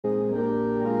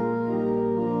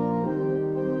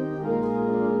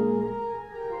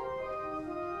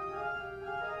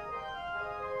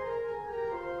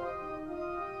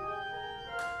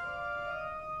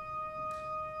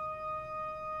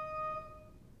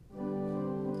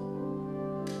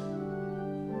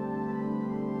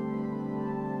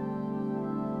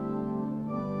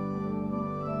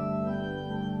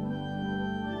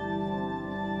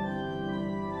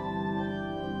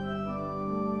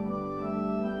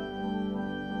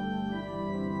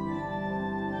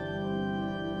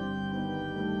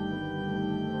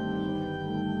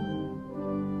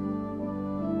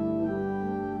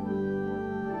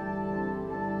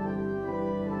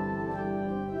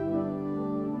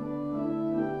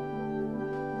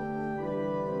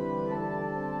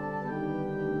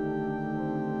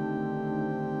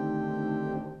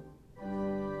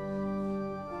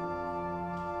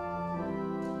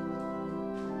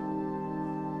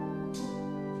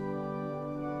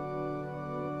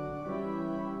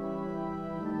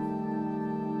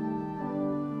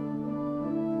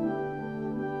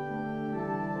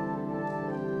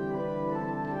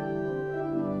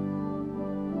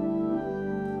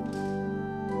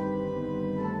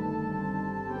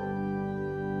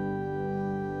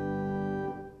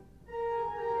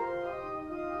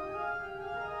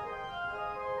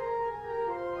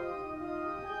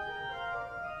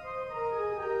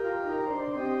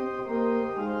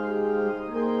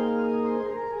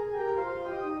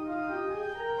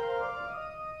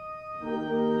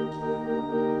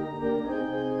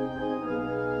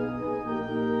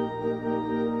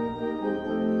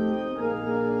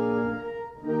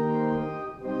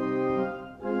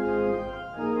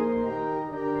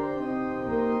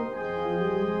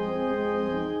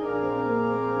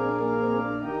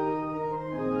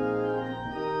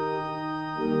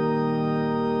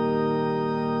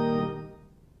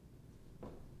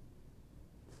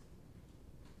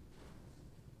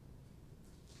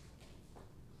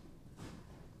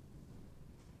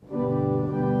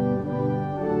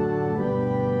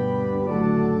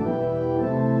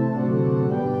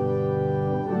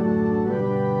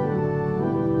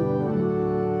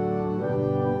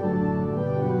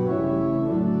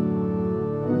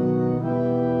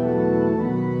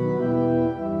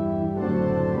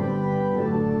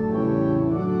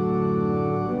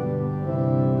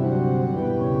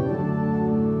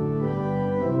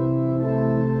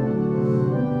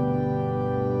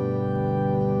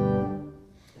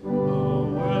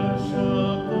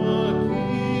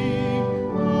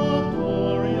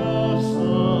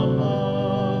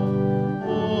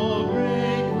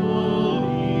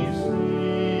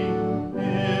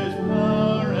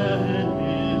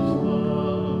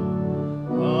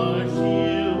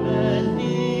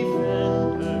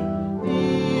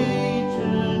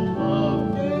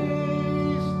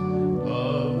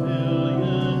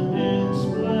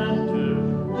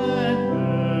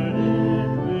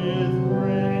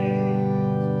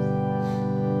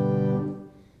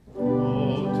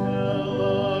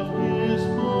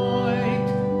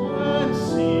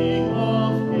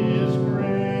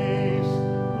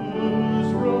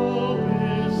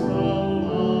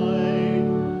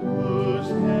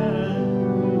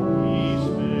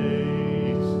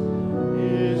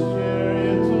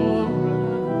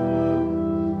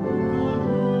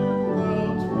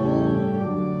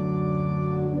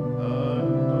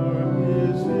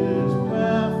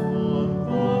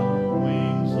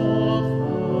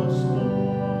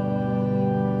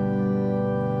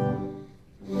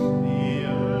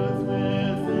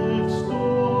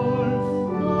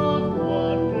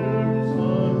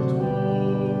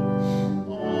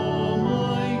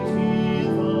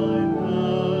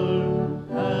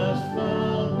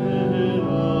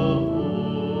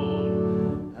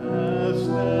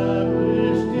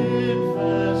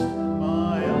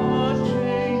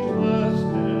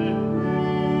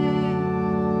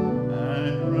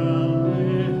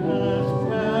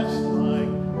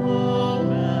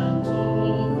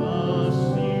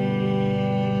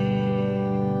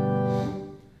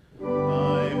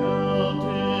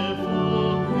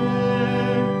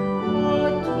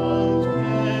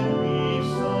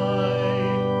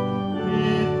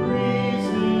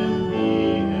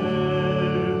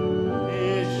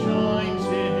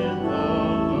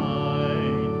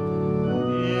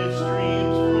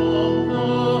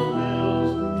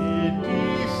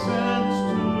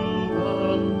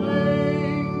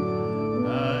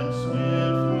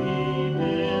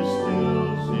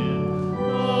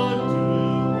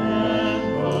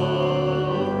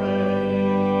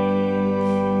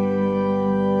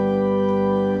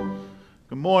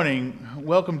morning.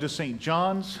 Welcome to St.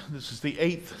 John's. This is the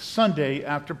 8th Sunday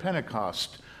after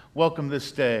Pentecost. Welcome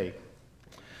this day.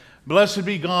 Blessed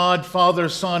be God, Father,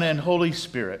 Son, and Holy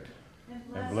Spirit.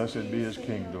 And blessed be his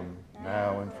kingdom,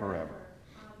 now and forever.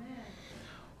 Amen.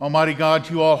 Almighty God,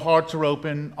 to you all hearts are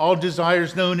open, all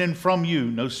desires known, and from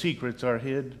you no secrets are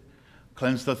hid.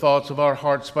 Cleanse the thoughts of our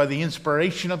hearts by the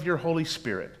inspiration of your Holy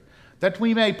Spirit, that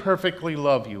we may perfectly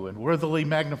love you and worthily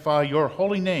magnify your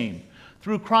holy name,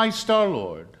 through Christ our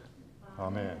Lord.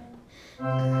 Amen.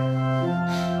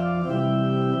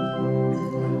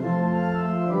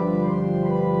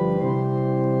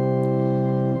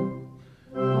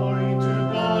 Glory to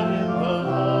God in the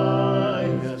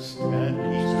highest, and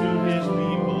peace to his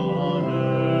people on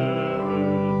earth.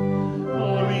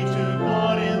 Glory to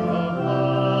God in the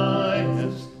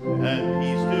highest, and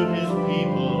peace to his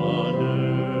people on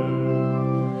earth.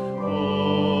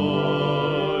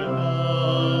 Lord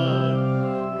God,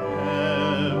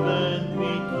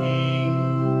 heavenly King,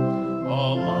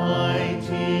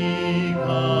 Almighty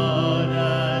God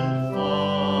and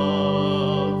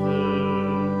Father,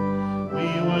 we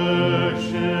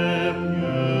worship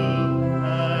you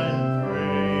and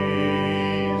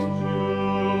praise you.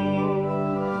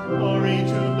 Glory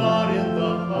to God in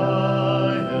the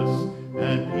highest,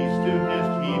 and peace to his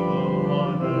people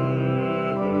on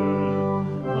earth.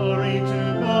 Glory to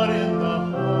God in the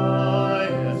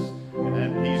highest,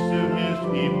 and peace to his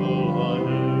people on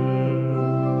earth.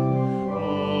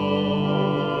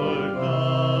 Lord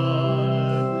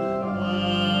God,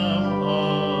 Lamb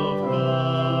of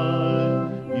God,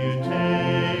 you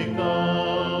take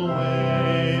away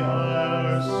our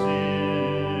sin.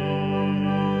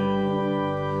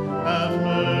 Have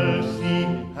mercy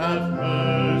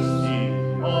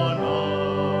on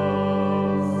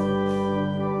us.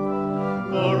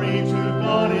 Glory to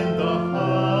God in the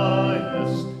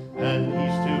highest, and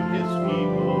peace to his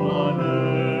people on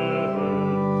earth.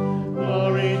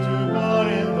 Glory to God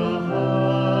in the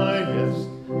highest,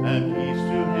 and peace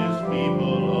to his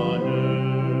people on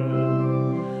earth.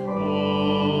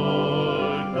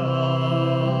 Lord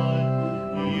God,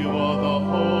 you are the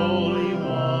Holy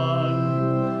One,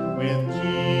 with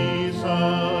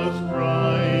Jesus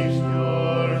Christ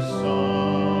your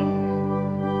Son,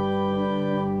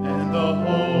 and the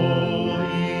Holy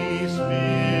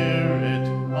Spirit.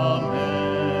 Amen.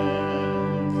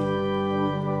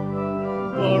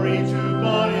 Glory to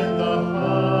God in the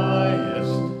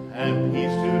highest, and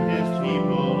peace to his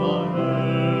people on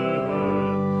earth.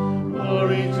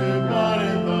 Glory to God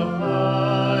in the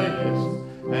highest,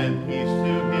 and peace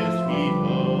to his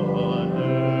people on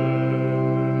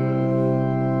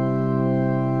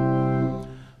earth.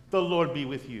 The Lord be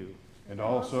with you. And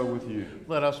also with you.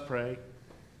 Let us pray.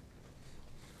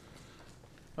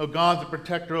 O God, the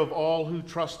protector of all who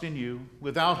trust in you,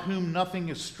 without whom nothing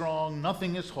is strong,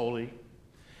 nothing is holy,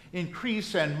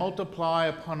 increase and multiply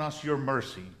upon us your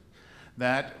mercy,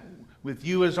 that with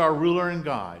you as our ruler and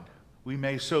guide, we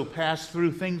may so pass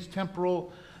through things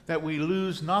temporal that we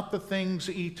lose not the things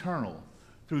eternal.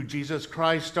 Through Jesus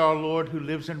Christ our Lord, who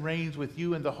lives and reigns with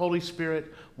you in the Holy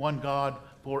Spirit, one God,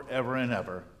 forever and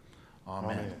ever.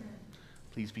 Amen. Amen.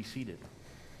 Please be seated.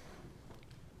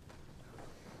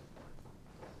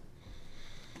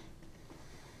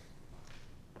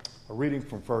 A reading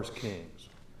from 1 Kings.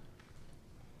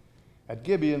 At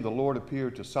Gibeon, the Lord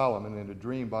appeared to Solomon in a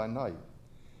dream by night.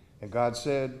 And God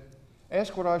said,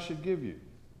 "Ask what I should give you."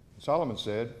 And Solomon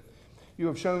said, "You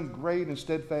have shown great and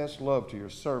steadfast love to your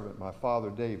servant, my father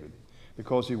David,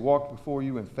 because he walked before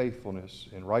you in faithfulness,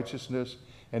 in righteousness,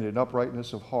 and in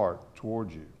uprightness of heart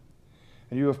toward you.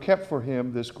 And you have kept for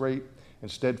him this great and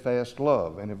steadfast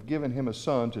love, and have given him a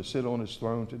son to sit on his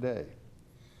throne today.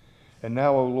 And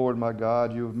now, O Lord my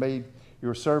God, you have made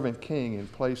your servant king in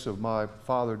place of my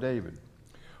father David.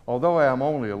 Although I am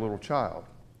only a little child,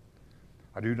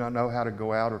 I do not know how to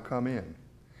go out or come in.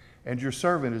 And your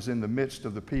servant is in the midst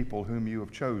of the people whom you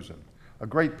have chosen, a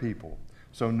great people,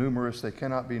 so numerous they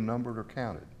cannot be numbered or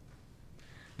counted.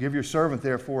 Give your servant,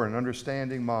 therefore, an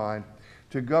understanding mind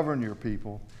to govern your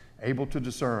people, able to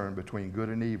discern between good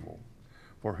and evil.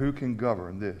 For who can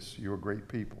govern this, your great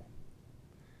people?"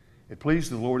 It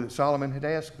pleased the Lord that Solomon had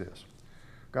asked this.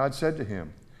 God said to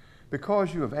him,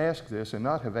 "Because you have asked this, and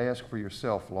not have asked for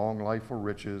yourself long life or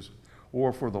riches,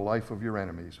 or for the life of your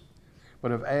enemies,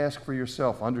 but have asked for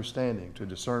yourself understanding to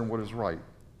discern what is right,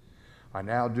 I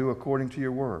now do according to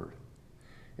your word.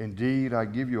 Indeed, I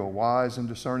give you a wise and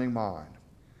discerning mind.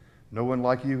 No one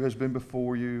like you has been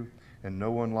before you, and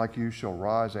no one like you shall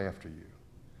rise after you."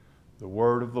 The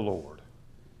word of the Lord.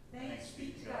 Thanks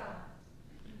be to God.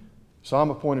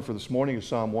 Psalm appointed for this morning is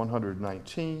Psalm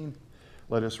 119.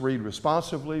 Let us read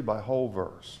responsively by whole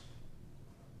verse.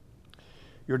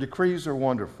 Your decrees are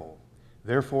wonderful,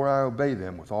 therefore I obey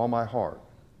them with all my heart.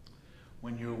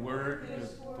 When your word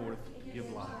goes forth to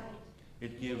give light,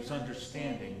 it gives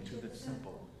understanding to the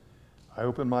simple. I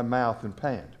open my mouth and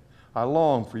pant. I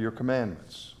long for your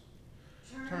commandments.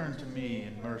 Turn to me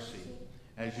in mercy,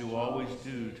 as you always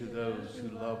do to those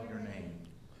who love your name.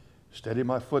 Steady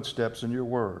my footsteps in your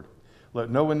word. Let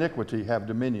no iniquity have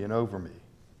dominion over me.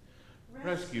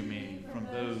 Rescue me from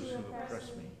those who oppress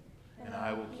me, and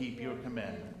I will keep your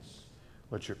commandments.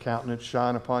 Let your countenance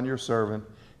shine upon your servant,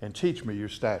 and teach me your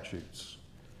statutes.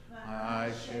 My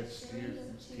eyes shed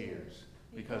tears,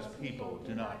 because people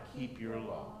do not keep your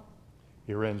law.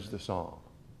 Here ends the psalm.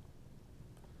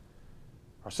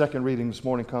 Our second reading this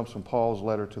morning comes from Paul's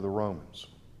letter to the Romans.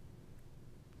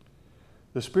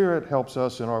 The Spirit helps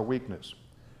us in our weakness,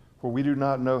 for we do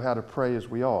not know how to pray as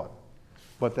we ought,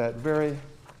 but that very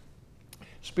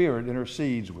Spirit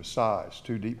intercedes with sighs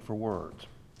too deep for words.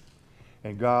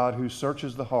 And God, who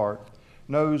searches the heart,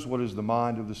 knows what is the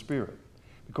mind of the Spirit,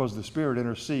 because the Spirit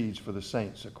intercedes for the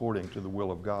saints according to the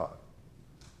will of God.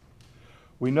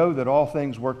 We know that all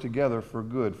things work together for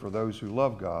good for those who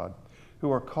love God,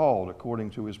 who are called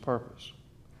according to his purpose.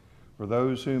 For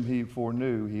those whom he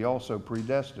foreknew, he also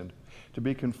predestined to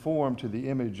be conformed to the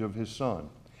image of his Son,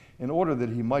 in order that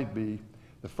he might be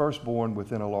the firstborn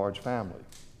within a large family.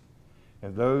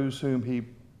 And those whom he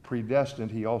predestined,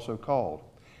 he also called.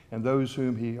 And those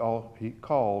whom he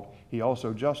called, he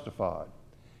also justified.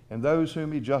 And those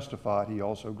whom he justified, he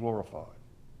also glorified.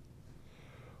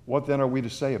 What then are we to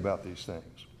say about these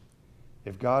things?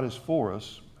 If God is for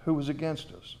us, who is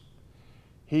against us?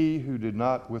 He who did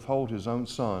not withhold his own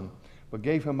Son, but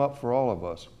gave him up for all of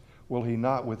us, will he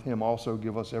not with him also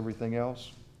give us everything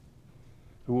else?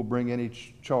 Who will bring any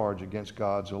charge against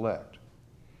God's elect?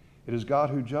 It is God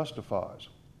who justifies.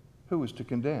 Who is to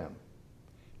condemn?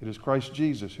 It is Christ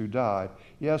Jesus who died,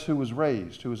 yes, who was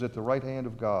raised, who is at the right hand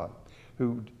of God,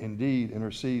 who indeed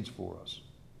intercedes for us.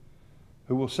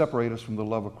 Who will separate us from the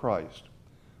love of Christ?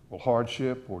 Will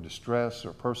hardship or distress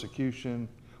or persecution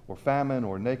or famine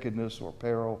or nakedness or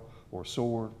peril or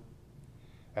sword?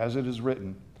 As it is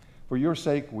written, for your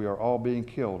sake we are all being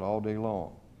killed all day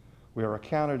long. We are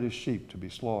accounted as sheep to be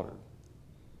slaughtered.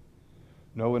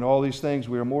 No, in all these things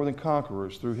we are more than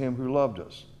conquerors through him who loved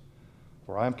us.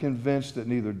 For I am convinced that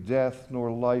neither death,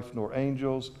 nor life, nor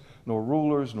angels, nor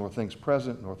rulers, nor things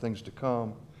present, nor things to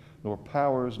come, nor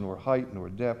powers, nor height, nor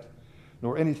depth,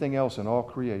 nor anything else in all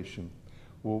creation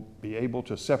will be able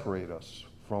to separate us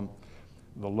from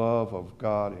the love of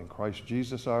God in Christ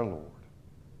Jesus our Lord.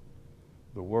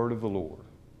 The word of the Lord.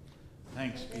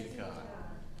 Thanks be to God.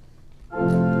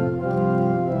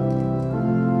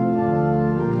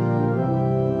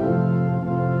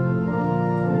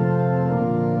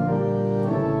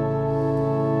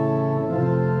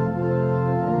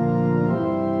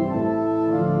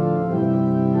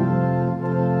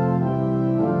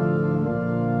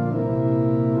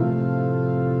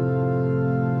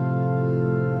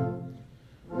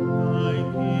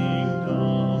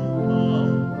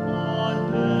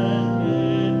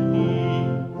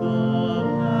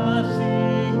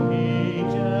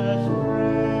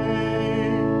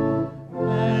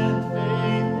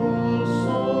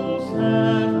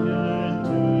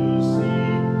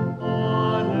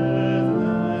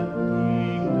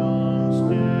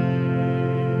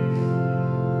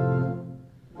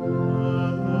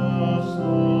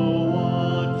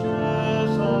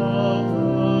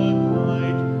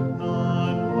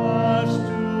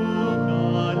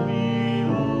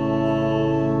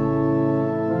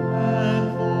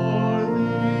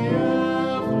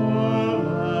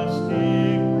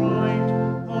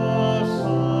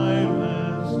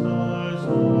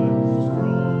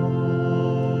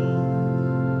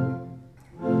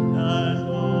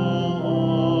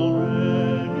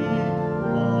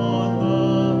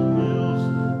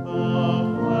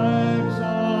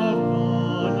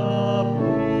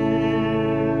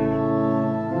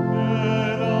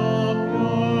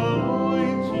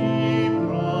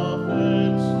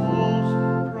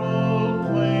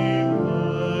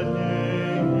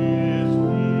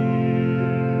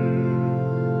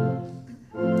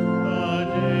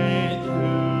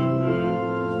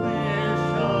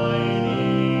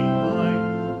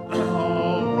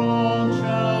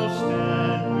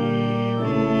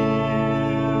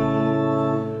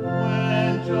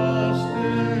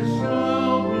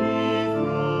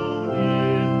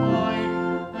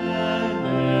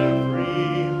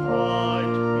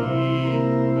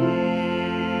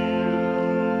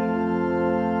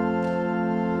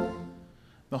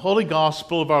 The Holy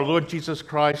Gospel of our Lord Jesus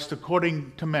Christ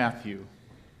according to Matthew.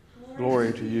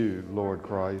 Glory to you, Lord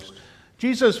Christ.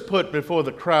 Jesus put before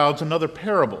the crowds another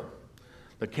parable.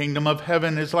 The kingdom of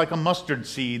heaven is like a mustard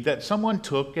seed that someone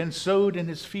took and sowed in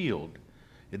his field.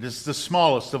 It is the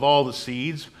smallest of all the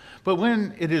seeds, but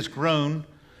when it has grown,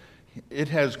 it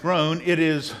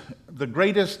is the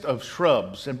greatest of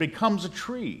shrubs and becomes a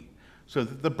tree, so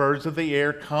that the birds of the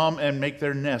air come and make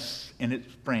their nests in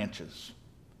its branches.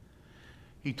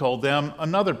 He told them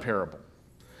another parable.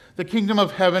 The kingdom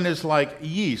of heaven is like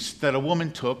yeast that a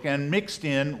woman took and mixed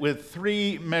in with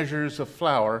 3 measures of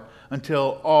flour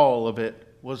until all of it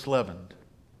was leavened.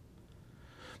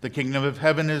 The kingdom of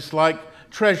heaven is like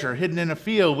treasure hidden in a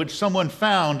field which someone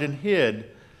found and hid.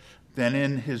 Then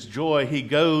in his joy he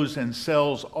goes and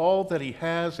sells all that he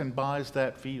has and buys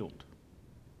that field.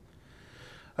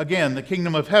 Again, the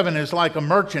kingdom of heaven is like a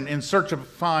merchant in search of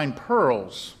fine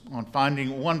pearls. On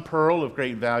finding one pearl of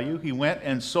great value, he went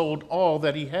and sold all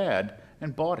that he had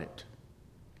and bought it.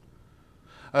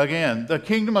 Again, the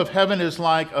kingdom of heaven is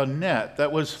like a net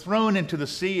that was thrown into the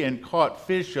sea and caught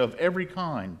fish of every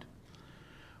kind.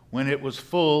 When it was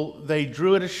full, they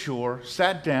drew it ashore,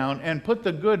 sat down, and put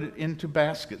the good into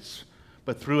baskets,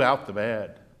 but threw out the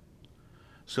bad.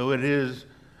 So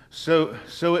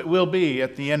it will be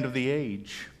at the end of the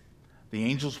age. The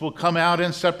angels will come out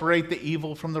and separate the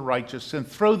evil from the righteous and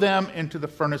throw them into the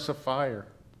furnace of fire,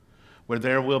 where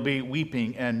there will be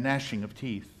weeping and gnashing of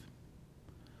teeth.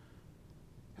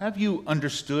 Have you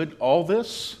understood all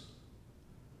this?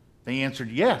 They answered,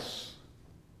 yes.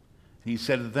 He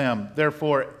said to them,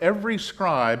 therefore, every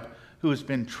scribe who has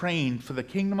been trained for the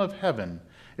kingdom of heaven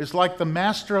is like the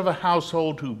master of a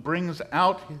household who brings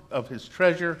out of his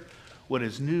treasure what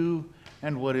is new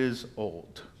and what is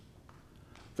old.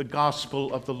 The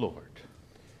gospel of the Lord.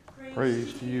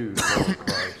 Praise to you, Lord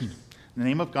Christ. In the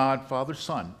name of God, Father,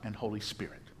 Son, and Holy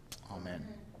Spirit. Amen.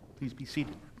 Please be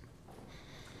seated.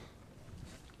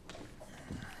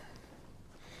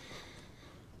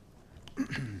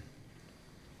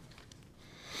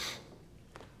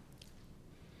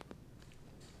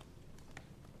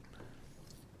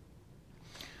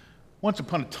 Once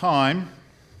upon a time,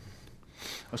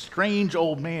 a strange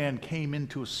old man came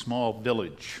into a small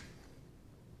village.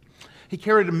 He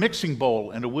carried a mixing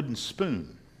bowl and a wooden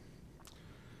spoon.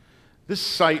 This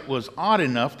sight was odd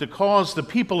enough to cause the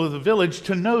people of the village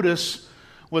to notice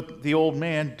what the old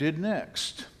man did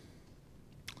next.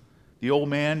 The old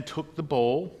man took the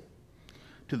bowl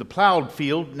to the plowed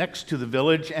field next to the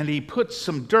village, and he put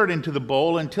some dirt into the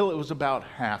bowl until it was about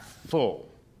half full.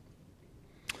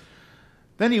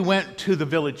 Then he went to the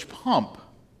village pump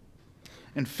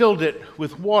and filled it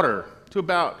with water to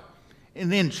about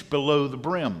an inch below the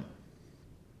brim.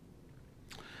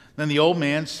 Then the old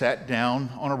man sat down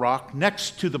on a rock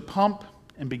next to the pump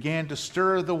and began to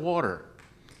stir the water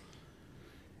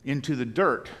into the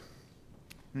dirt.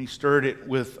 And he stirred it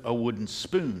with a wooden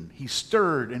spoon. He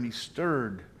stirred and he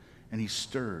stirred and he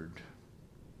stirred.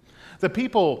 The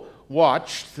people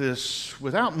watched this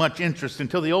without much interest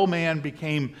until the old man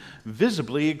became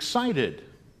visibly excited.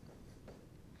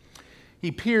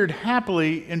 He peered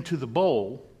happily into the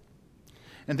bowl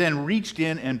and then reached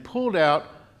in and pulled out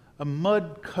a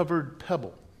mud-covered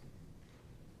pebble.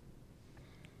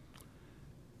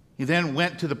 He then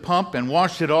went to the pump and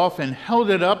washed it off and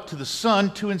held it up to the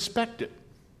sun to inspect it.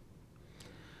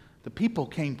 The people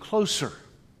came closer,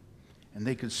 and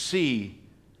they could see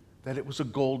that it was a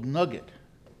gold nugget.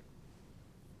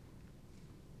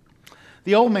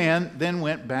 The old man then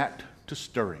went back to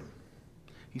stirring.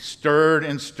 He stirred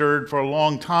and stirred for a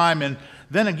long time, and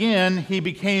then again he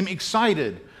became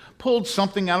excited, pulled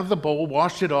something out of the bowl,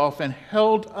 washed it off, and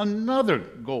held another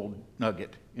gold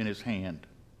nugget in his hand.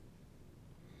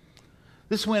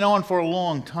 This went on for a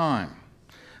long time.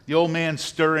 The old man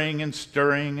stirring and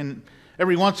stirring, and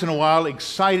every once in a while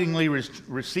excitingly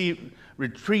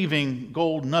retrieving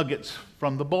gold nuggets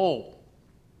from the bowl.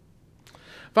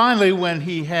 Finally, when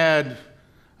he had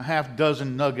a half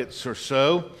dozen nuggets or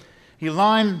so, he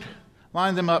lined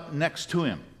them up next to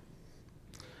him.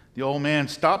 The old man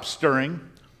stopped stirring,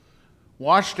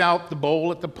 washed out the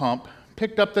bowl at the pump,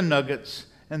 picked up the nuggets,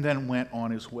 and then went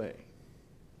on his way.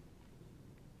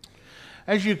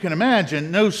 As you can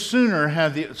imagine, no sooner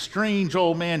had the strange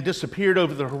old man disappeared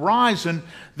over the horizon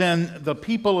than the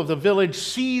people of the village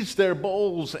seized their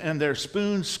bowls and their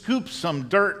spoons, scooped some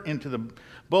dirt into the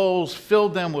bowls,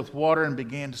 filled them with water, and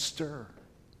began to stir.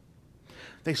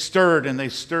 They stirred and they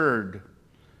stirred.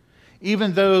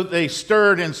 Even though they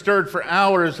stirred and stirred for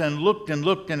hours and looked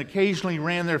and occasionally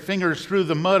ran their fingers through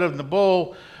the mud of the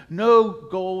bowl, no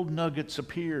gold nuggets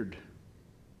appeared.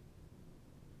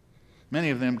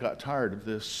 Many of them got tired of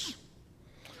this.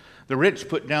 The rich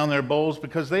put down their bowls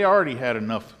because they already had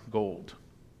enough gold.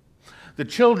 The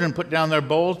children put down their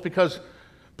bowls because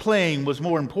playing was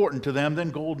more important to them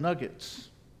than gold nuggets.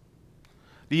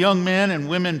 The young men and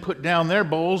women put down their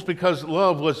bowls because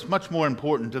love was much more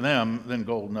important to them than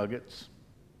gold nuggets.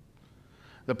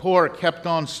 The poor kept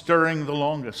on stirring the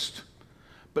longest,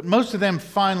 but most of them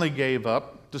finally gave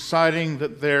up, deciding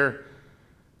that there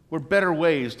were better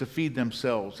ways to feed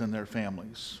themselves and their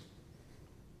families.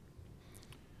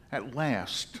 At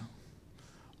last,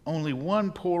 only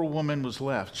one poor woman was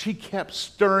left. She kept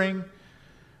stirring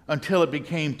until it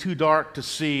became too dark to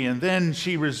see, and then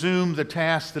she resumed the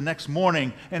task the next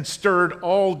morning and stirred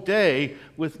all day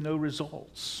with no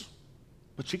results.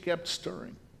 But she kept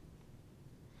stirring.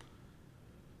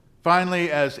 Finally,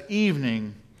 as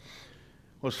evening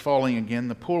was falling again,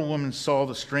 the poor woman saw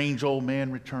the strange old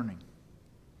man returning.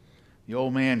 The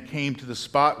old man came to the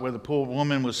spot where the poor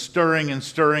woman was stirring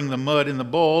the mud in the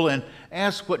bowl and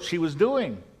asked what she was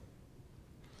doing.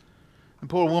 The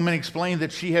poor woman explained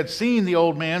that she had seen the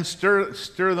old man stir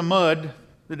the mud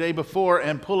the day before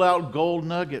and pull out gold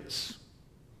nuggets.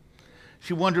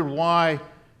 She wondered why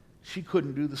she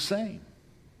couldn't do the same.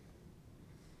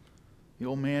 The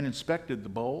old man inspected the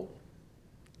bowl,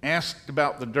 asked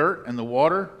about the dirt and the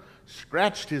water,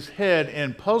 scratched his head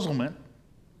in puzzlement.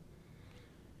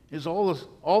 "It's all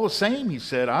the same," he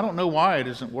said. "I don't know why it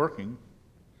isn't working."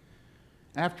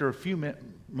 After a few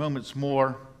moments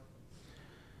more,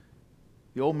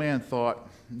 the old man thought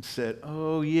and said,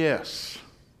 "Oh, yes,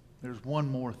 there's one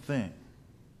more thing.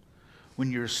 When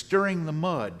you're stirring the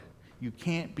mud, you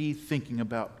can't be thinking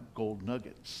about gold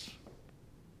nuggets."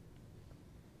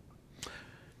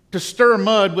 To stir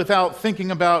mud without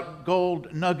thinking about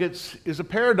gold nuggets is a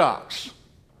paradox,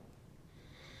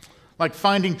 like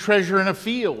finding treasure in a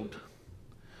field.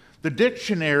 The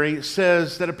dictionary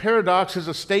says that a paradox is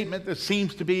a statement that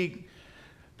seems to be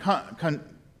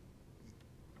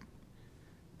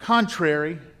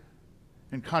contrary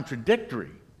and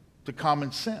contradictory to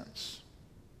common sense.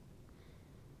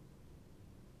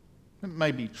 It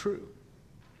may be true.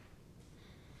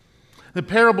 The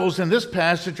parables in this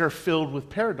passage are filled with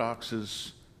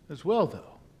paradoxes as well,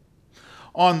 though.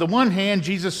 On the one hand,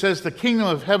 Jesus says the kingdom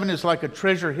of heaven is like a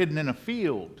treasure hidden in a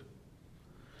field,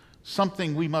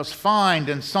 something we must find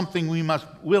and something we must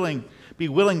be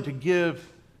willing to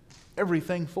give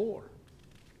everything for.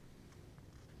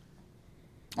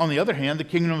 On the other hand, the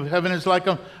kingdom of heaven is like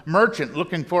a merchant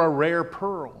looking for a rare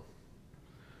pearl.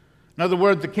 In other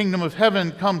words, the kingdom of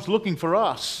heaven comes looking for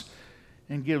us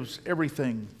and gives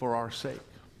everything for our sake.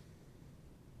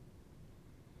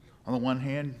 On the one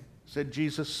hand, said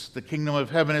Jesus, the kingdom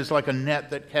of heaven is like a net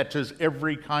that catches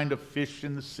every kind of fish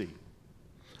in the sea.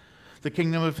 The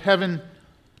kingdom of heaven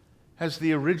has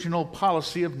the original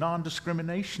policy of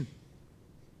non-discrimination.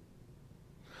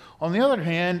 On the other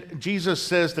hand, Jesus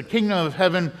says the kingdom of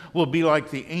heaven will be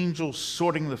like the angels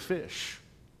sorting the fish.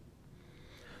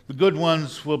 The good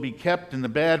ones will be kept and the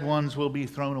bad ones will be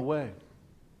thrown away.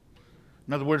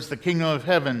 In other words, the kingdom of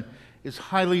heaven is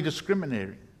highly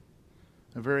discriminating,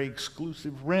 a very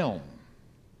exclusive realm.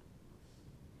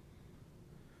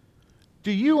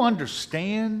 Do you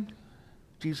understand?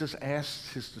 Jesus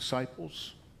asks his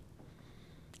disciples,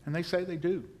 and they say they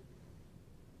do.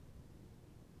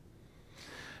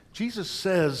 Jesus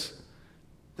says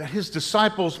that his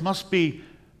disciples must be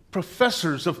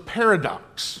professors of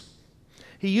paradox.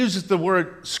 He uses the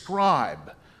word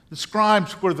scribe. The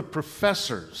scribes were the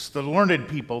professors, the learned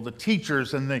people, the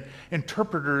teachers, and the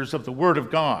interpreters of the Word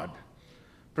of God.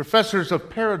 Professors of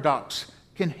paradox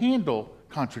can handle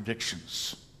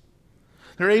contradictions.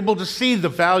 They're able to see the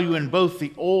value in both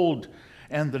the old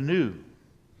and the new.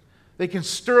 They can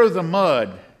stir the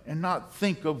mud and not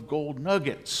think of gold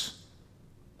nuggets.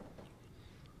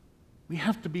 We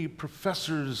have to be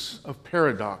professors of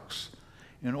paradox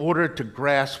in order to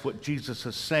grasp what Jesus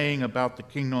is saying about the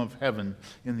kingdom of heaven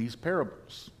in these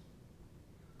parables.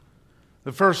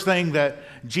 The first thing that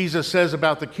Jesus says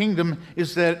about the kingdom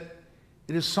is that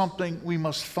it is something we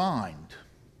must find.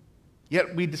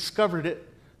 Yet we discovered it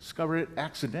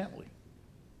accidentally.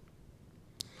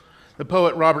 The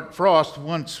poet Robert Frost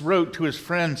once wrote to his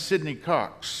friend Sidney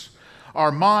Cox,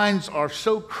 "Our minds are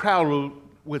so crowded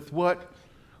with what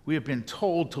we have been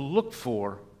told to look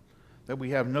for that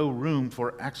we have no room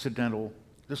for accidental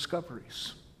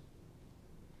discoveries."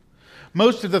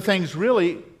 Most of the things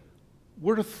really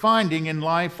worth finding in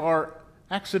life are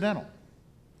accidental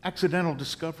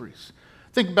discoveries.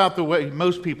 Think about the way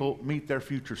most people meet their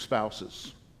future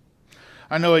spouses.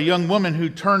 I know a young woman who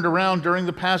turned around during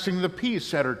the passing of the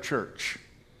peace at her church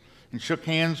and shook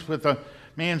hands with a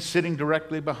man sitting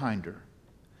directly behind her.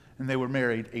 and they were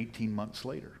married 18 months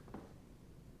later.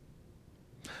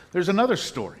 There's another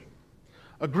story.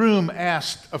 A groom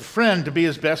asked a friend to be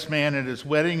his best man at his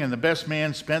wedding, and the best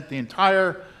man spent the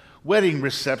entire wedding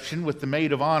reception with the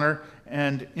maid of honor,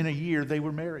 and in a year they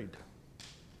were married.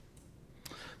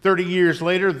 30 years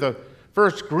later, the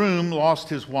first groom lost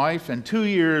his wife, and 2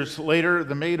 years later,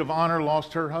 the maid of honor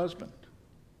lost her husband.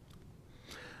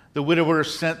 The widower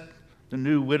sent the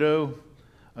new widow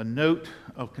a note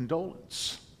of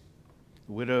condolence.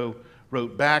 The widow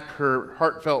wrote back her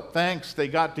heartfelt thanks. They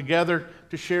got together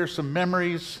to share some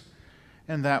memories,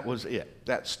 and that was it.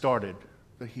 That started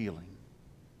the healing.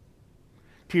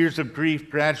 Tears of grief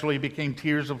gradually became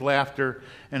tears of laughter,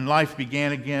 and life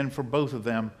began again for both of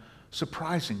them,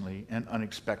 surprisingly and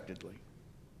unexpectedly.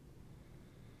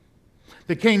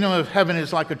 The kingdom of heaven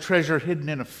is like a treasure hidden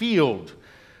in a field,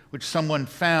 which someone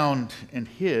found and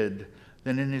hid.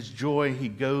 Then in his joy he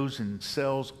goes and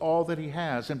sells all that he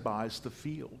has and buys the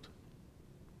field.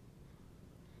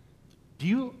 Do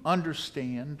you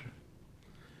understand?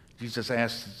 Jesus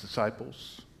asked his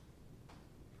disciples.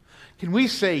 Can we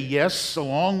say yes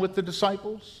along with the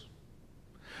disciples?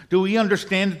 Do we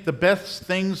understand that the best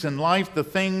things in life, the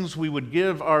things we would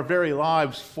give our very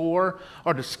lives for,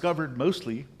 are discovered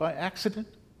mostly by accident?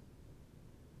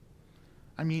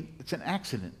 I mean, it's an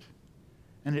accident,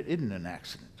 and it isn't an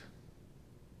accident.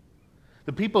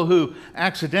 The people who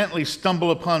accidentally stumble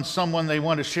upon someone they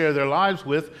want to share their lives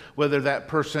with, whether that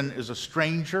person is a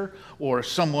stranger or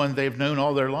someone they've known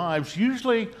all their lives,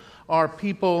 usually are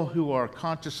people who are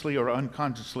consciously or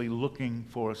unconsciously looking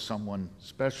for someone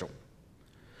special.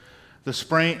 The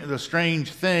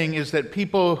strange thing is that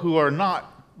people who are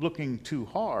not looking too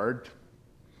hard,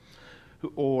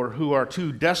 or who are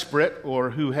too desperate, or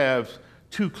who have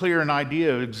too clear an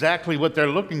idea of exactly what they're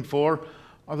looking for,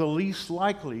 are the least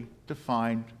likely to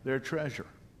find their treasure.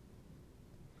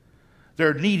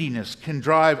 Their neediness can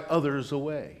drive others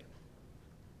away.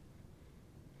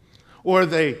 Or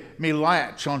they may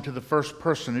latch onto the first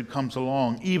person who comes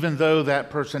along, even though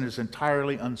that person is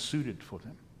entirely unsuited for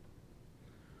them.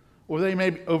 Or they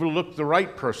may overlook the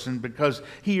right person because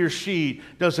he or she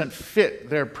doesn't fit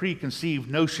their preconceived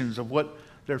notions of what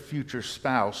their future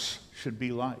spouse should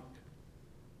be like.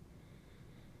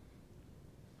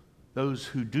 Those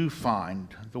who do find,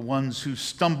 the ones who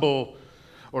stumble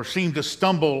or seem to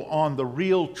stumble on the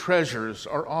real treasures,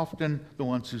 are often the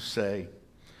ones who say,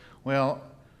 well,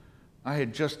 I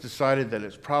had just decided that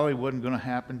it probably wasn't going to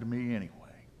happen to me anyway.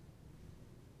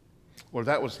 Or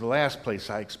that was the last place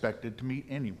I expected to meet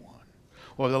anyone.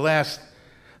 Or the last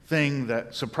thing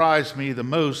that surprised me the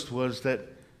most was that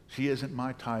she isn't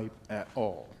my type at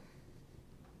all.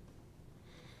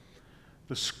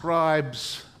 The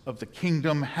scribes of the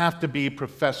kingdom have to be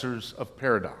professors of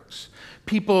paradox.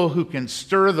 People who can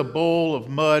stir the bowl of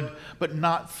mud but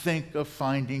not think of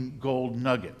finding gold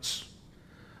nuggets.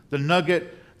 The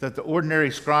nugget that the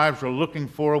ordinary scribes were looking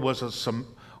for was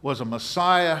a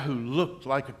Messiah who looked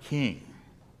like a king.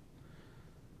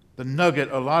 The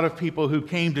nugget a lot of people who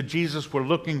came to Jesus were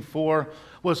looking for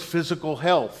was physical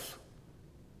health.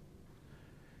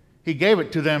 He gave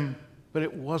it to them, but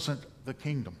it wasn't the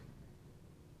kingdom.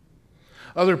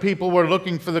 Other people were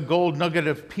looking for the gold nugget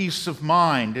of peace of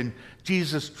mind, and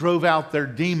Jesus drove out their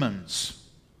demons.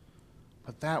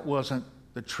 But that wasn't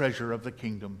the treasure of the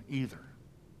kingdom either.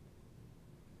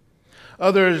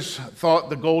 Others thought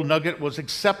the gold nugget was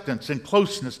acceptance and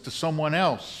closeness to someone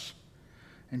else.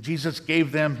 And Jesus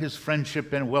gave them his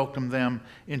friendship and welcomed them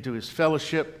into his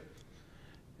fellowship,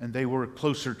 and they were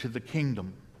closer to the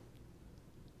kingdom.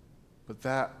 But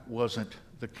that wasn't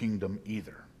the kingdom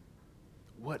either.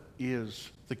 What is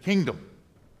the kingdom?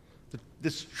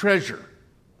 This treasure.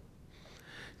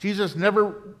 Jesus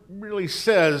never really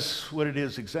says what it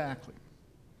is exactly.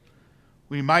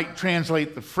 We might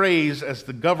translate the phrase as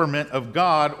the government of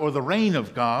God or the reign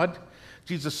of God.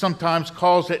 Jesus sometimes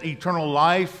calls it eternal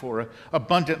life or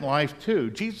abundant life too.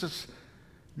 Jesus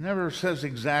never says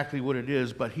exactly what it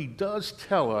is, but he does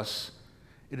tell us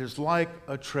it is like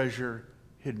a treasure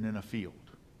hidden in a field.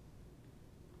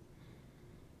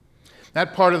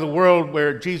 That part of the world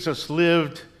where Jesus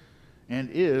lived and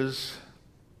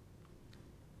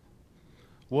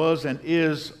was and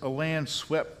is a land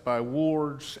swept by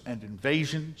wars and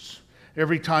invasions.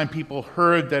 Every time people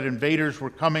heard that invaders were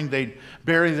coming, they'd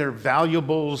bury their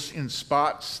valuables in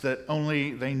spots that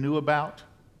only they knew about.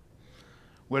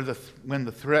 When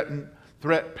the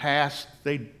threat passed,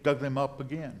 they dug them up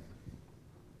again.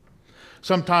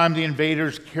 Sometimes the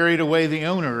invaders carried away the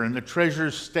owner and the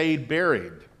treasures stayed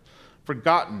buried,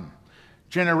 forgotten.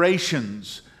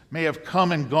 Generations may have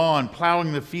come and gone,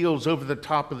 plowing the fields over the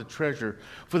top of the treasure,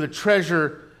 for the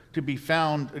treasure to be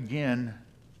found again,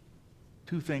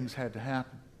 two things had to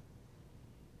happen.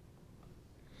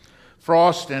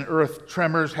 Frost and earth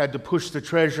tremors had to push the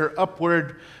treasure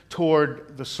upward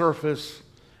toward the surface,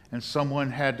 and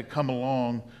someone had to come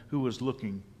along who was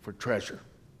looking for treasure,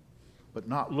 but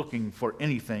not looking for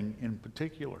anything in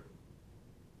particular.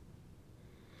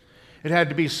 It had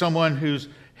to be someone whose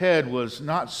head was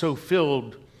not so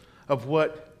filled of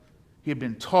what he had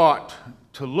been taught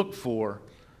to look for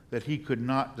that he could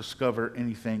not discover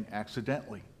anything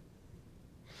accidentally.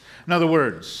 In other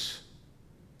words,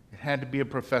 it had to be a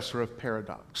professor of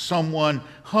paradox, someone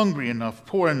hungry enough,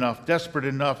 poor enough, desperate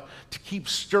enough to keep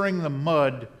stirring the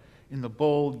mud in the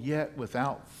bowl, yet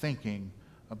without thinking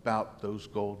about those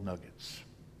gold nuggets.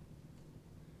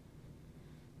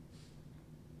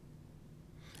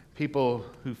 People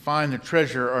who find the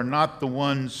treasure are not the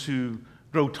ones who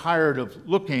grow tired of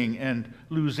looking and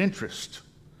lose interest,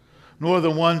 nor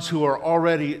the ones who are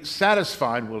already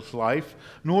satisfied with life,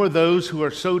 nor those who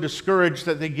are so discouraged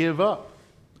that they give up.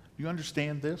 Do you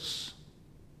understand this?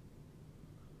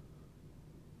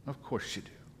 Of course you do.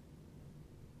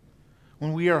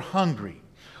 When we are hungry,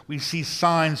 we see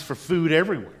signs for food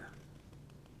everywhere.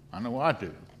 I know I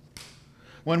do.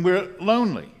 When we're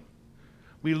lonely,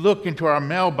 we look into our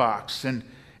mailbox, and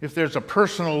if there's a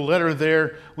personal letter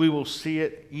there, we will see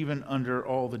it even under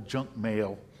all the junk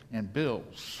mail and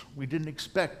bills. We didn't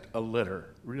expect a letter,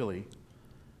 really,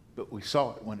 but we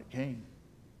saw it when it came.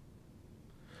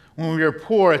 When we are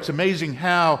poor, it's amazing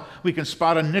how we can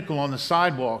spot a nickel on the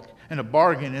sidewalk and a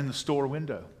bargain in the store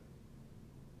window.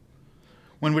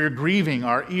 When we're grieving,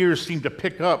 our ears seem to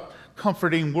pick up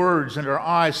comforting words and our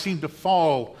eyes seem to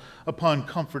fall upon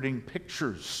comforting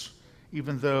pictures,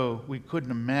 even though we couldn't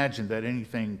imagine that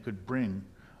anything could bring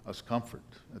us comfort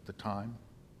at the time.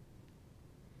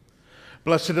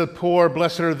 Blessed are the poor,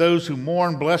 blessed are those who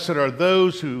mourn, blessed are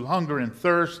those who hunger and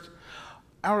thirst.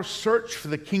 Our search for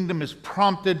the kingdom is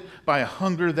prompted by a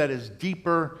hunger that is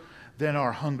deeper than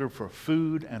our hunger for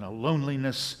food and a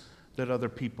loneliness that other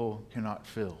people cannot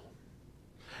fill.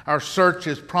 Our search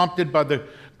is prompted by the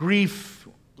grief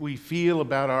we feel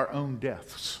about our own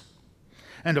deaths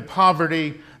and a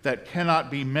poverty that cannot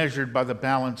be measured by the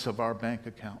balance of our bank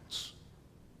accounts.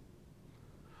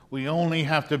 We only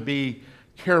have to be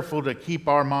careful to keep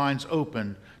our minds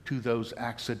open to those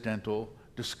accidental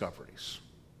discoveries.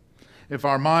 If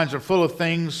our minds are full of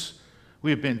things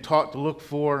we've been taught to look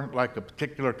for, like a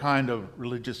particular kind of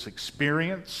religious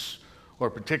experience, or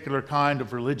a particular kind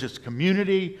of religious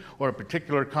community, or a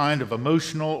particular kind of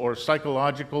emotional or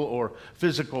psychological or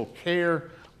physical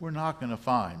care, we're not going to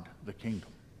find the kingdom.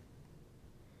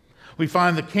 We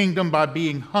find the kingdom by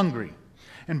being hungry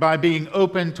and by being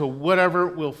open to whatever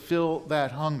will fill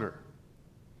that hunger.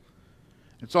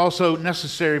 It's also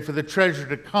necessary for the treasure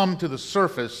to come to the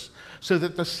surface so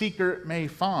that the seeker may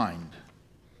find.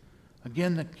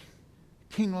 Again, the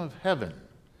kingdom of heaven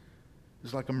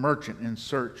is like a merchant in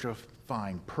search of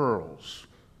fine pearls.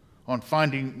 On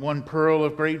finding one pearl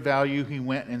of great value, he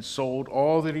went and sold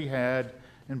all that he had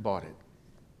and bought it.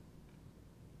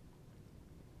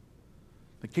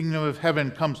 The kingdom of heaven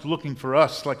comes looking for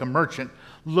us like a merchant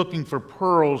looking for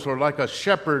pearls, or like a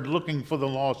shepherd looking for the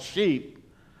lost sheep.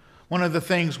 One of the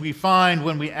things we find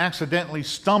when we accidentally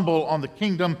stumble on the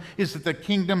kingdom is that the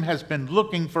kingdom has been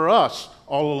looking for us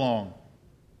all along.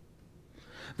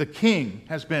 The king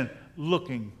has been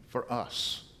looking for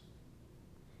us.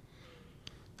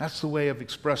 That's the way of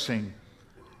expressing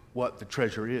what the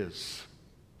treasure is.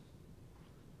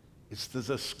 It's the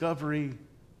discovery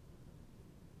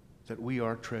that we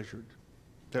are treasured,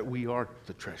 that we are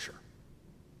the treasure.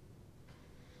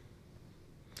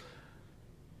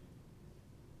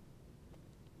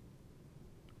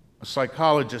 A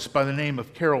psychologist by the name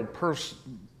of Carol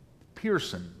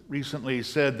Pearson recently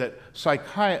said that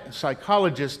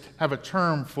psychologists have a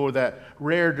term for that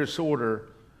rare disorder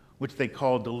which they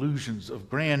call delusions of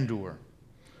grandeur.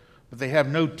 But they have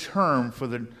no term for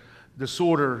the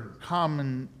disorder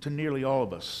common to nearly all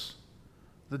of us,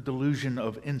 the delusion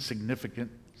of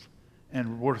insignificance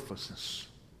and worthlessness.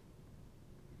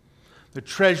 The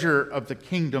treasure of the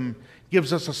kingdom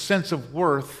gives us a sense of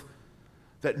worth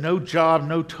that no job,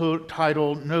 no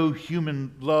title, no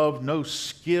human love, no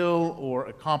skill or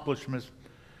accomplishment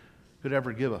could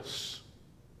ever give us.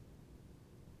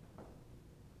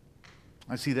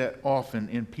 I see that often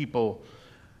in people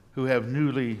who have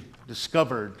newly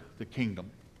discovered the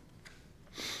kingdom.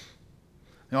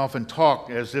 They often talk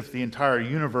as if the entire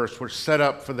universe were set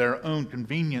up for their own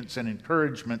convenience and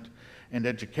encouragement and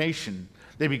education.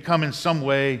 They become in some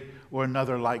way or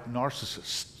another like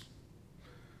narcissists.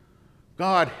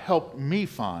 God helped me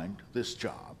find this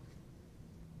job.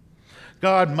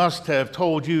 God must have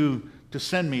told you to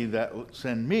send me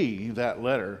that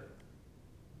letter.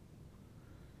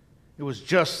 It was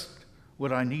just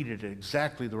what I needed at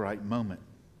exactly the right moment,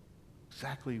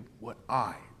 exactly what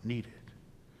I needed.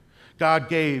 God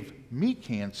gave me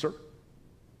cancer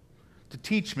to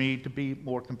teach me to be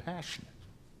more compassionate.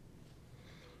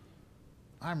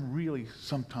 I'm really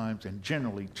sometimes and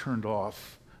generally turned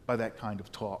off by that kind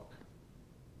of talk.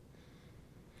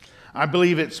 I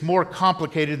believe it's more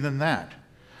complicated than that.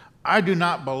 I do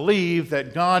not believe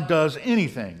that God does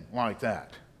anything like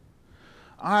that.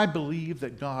 I believe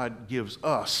that God gives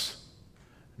us,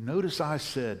 notice I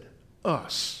said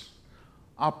us,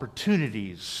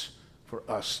 opportunities for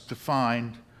us to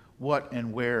find what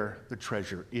and where the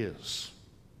treasure is.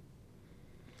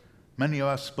 Many of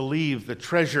us believe the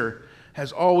treasure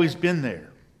has always been there,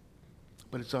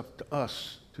 but it's up to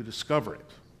us to discover it.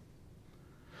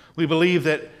 We believe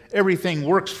that everything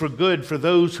works for good for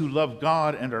those who love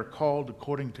God and are called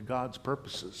according to God's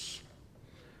purposes.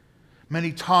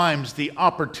 Many times the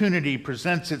opportunity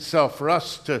presents itself for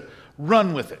us to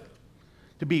run with it,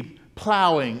 to be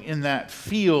plowing in that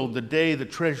field the day the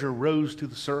treasure rose to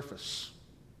the surface.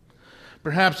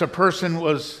 Perhaps a person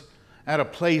was at a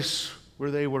place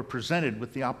where they were presented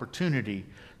with the opportunity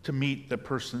to meet the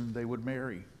person they would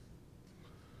marry.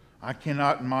 I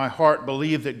cannot in my heart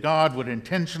believe that God would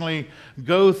intentionally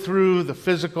go through the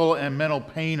physical and mental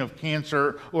pain of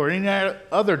cancer or any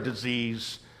other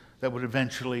disease that would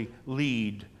eventually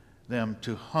lead them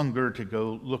to hunger to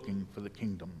go looking for the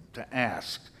kingdom, to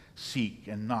ask, seek,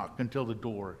 and knock until the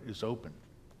door is open.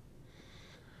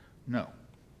 No.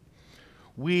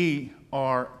 We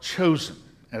are chosen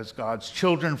as God's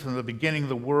children from the beginning of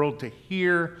the world to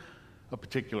hear a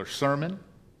particular sermon,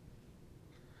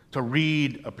 to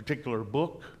read a particular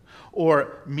book,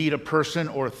 or meet a person,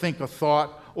 or think a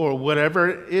thought, or whatever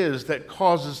it is that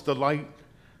causes the light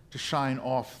to shine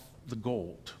off the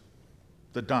gold,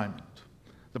 the diamond,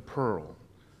 the pearl,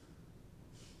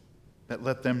 that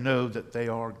let them know that they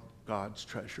are God's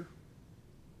treasure.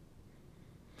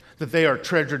 That they are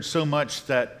treasured so much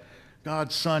that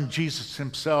God's Son, Jesus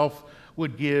himself,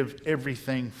 would give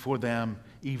everything for them,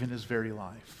 even his very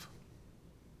life.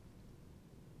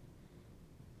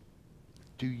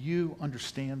 Do you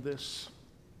understand this?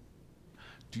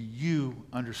 Do you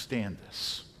understand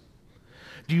this?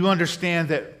 Do you understand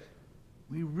that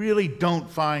we really don't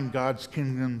find God's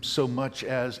kingdom so much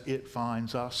as it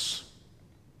finds us?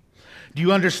 Do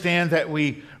you understand that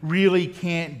we really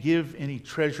can't give any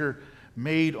treasure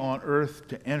made on earth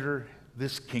to enter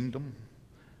this kingdom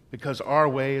because our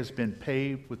way has been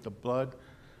paved with the blood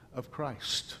of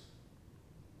Christ?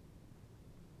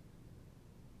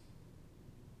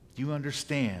 Do you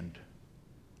understand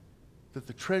that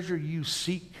the treasure you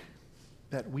seek,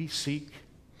 that we seek,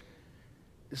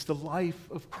 is the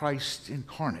life of Christ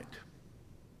incarnate,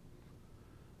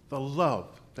 the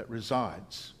love that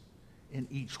resides in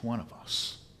each one of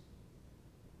us?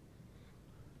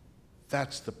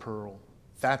 That's the pearl,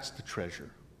 that's the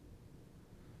treasure,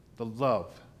 the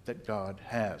love that God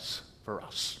has for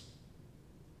us.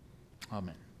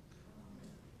 Amen.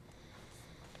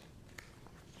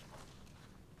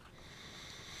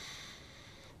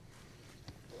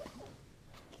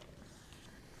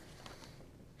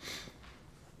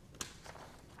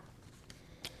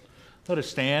 Let us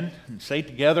stand and say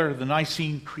together the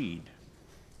Nicene Creed.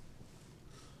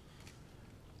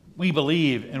 We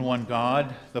believe in one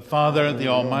God, the Father, the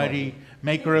Almighty,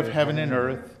 maker of heaven and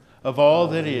earth, of all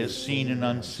that is seen and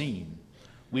unseen.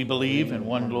 We believe in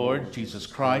one Lord, Jesus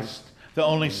Christ, the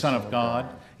only Son of God,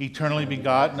 eternally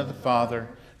begotten of the Father,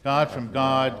 God from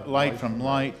God, light from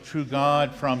light, true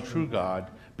God from true God,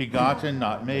 begotten,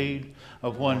 not made,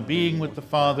 of one being with the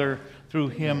Father, through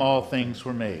him all things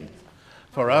were made.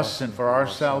 For us and for our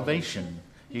salvation,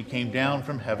 he came down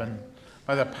from heaven.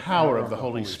 By the power of the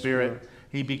Holy Spirit,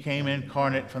 he became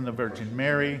incarnate from the Virgin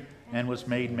Mary and was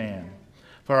made man.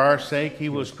 For our sake, he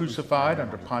was crucified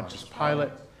under Pontius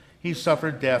Pilate. He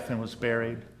suffered death and was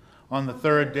buried. On the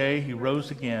third day, he rose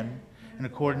again in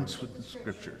accordance with the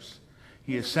Scriptures.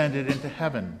 He ascended into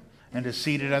heaven and is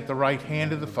seated at the right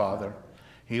hand of the Father.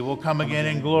 He will come again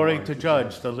in glory to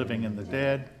judge the living and the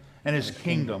dead, and his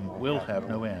kingdom will have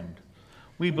no end.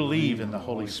 We believe in the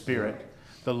Holy Spirit,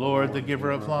 the Lord, the giver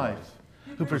of life,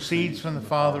 who proceeds from the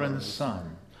Father and the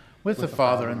Son. With the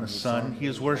Father and the Son, he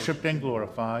is worshipped and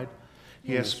glorified.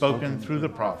 He has spoken through the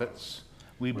prophets.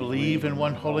 We believe in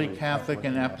one holy Catholic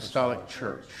and apostolic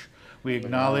church. We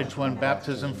acknowledge one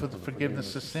baptism for the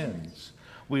forgiveness of sins.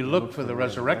 We look for the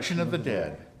resurrection of the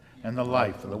dead and the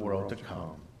life of the world to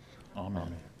come.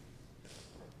 Amen.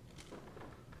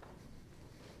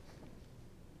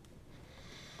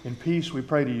 In peace we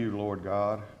pray to you, Lord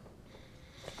God.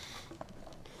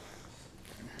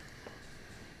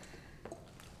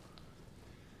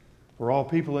 For all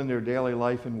people in their daily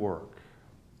life and work.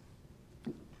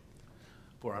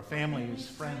 For our families,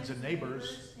 friends, and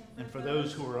neighbors, and for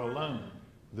those who are alone.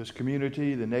 For this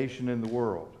community, the nation, and the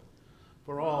world.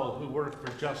 For all who work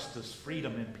for justice,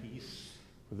 freedom, and peace.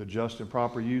 For the just and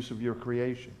proper use of your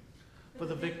creation. For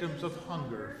the victims of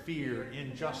hunger, fear,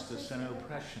 injustice, and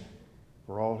oppression.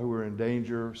 For all who are in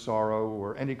danger, sorrow,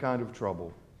 or any kind of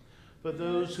trouble. For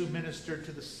those who minister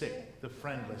to the sick, the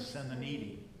friendless, and the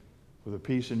needy. For the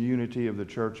peace and unity of the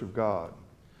Church of God.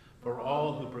 For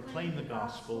all who proclaim the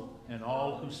gospel and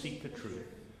all who seek the truth.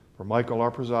 For Michael,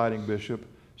 our presiding bishop,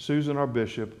 Susan, our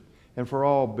bishop, and for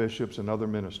all bishops and other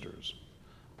ministers.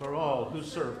 For all who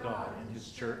serve God in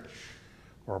his church.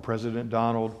 For our President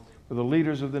Donald, for the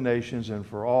leaders of the nations, and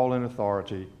for all in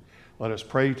authority, let us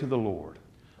pray to the Lord.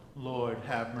 Lord,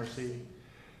 have mercy.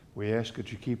 We ask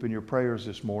that you keep in your prayers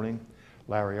this morning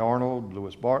Larry Arnold,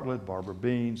 Louis Bartlett, Barbara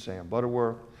Bean, Sam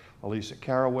Butterworth, Elisa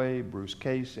Caraway, Bruce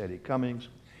Case, Eddie Cummings,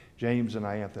 James and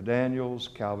Iantha Daniels,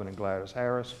 Calvin and Gladys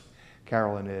Harris,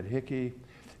 Carol and Ed Hickey,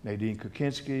 Nadine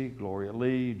Kukinski, Gloria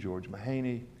Lee, George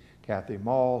Mahaney, Kathy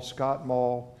Mall, Scott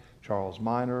Mall, Charles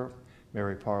Miner,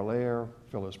 Mary Parlaire,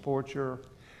 Phyllis Porcher,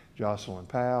 Jocelyn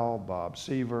Powell, Bob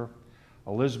Seaver,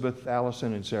 Elizabeth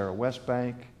Allison and Sarah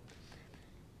Westbank.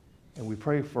 And we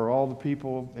pray for all the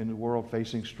people in the world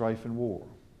facing strife and war.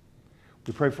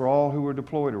 We pray for all who are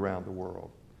deployed around the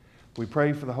world. We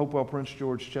pray for the Hopewell Prince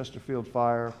George Chesterfield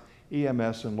Fire,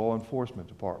 EMS, and law enforcement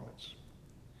departments.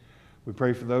 We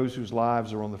pray for those whose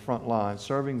lives are on the front line,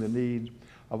 serving the needs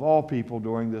of all people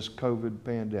during this COVID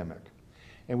pandemic.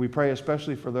 And we pray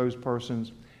especially for those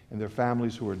persons and their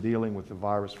families who are dealing with the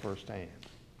virus firsthand.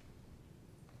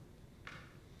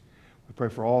 We pray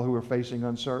for all who are facing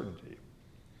uncertainty.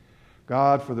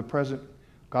 God of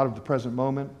the present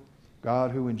moment,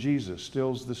 God who in Jesus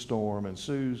stills the storm and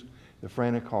soothes the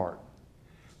frantic heart.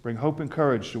 Bring hope and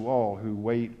courage to all who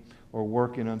wait or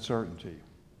work in uncertainty.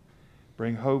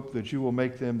 Bring hope that you will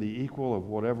make them the equal of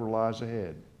whatever lies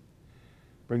ahead.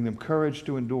 Bring them courage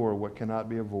to endure what cannot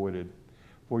be avoided,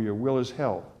 for your will is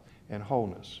health and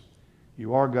wholeness.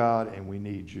 You are God, and we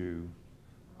need you.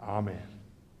 Amen.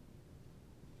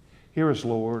 Hear us,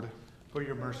 Lord. For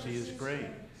your mercy is great.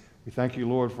 We thank you,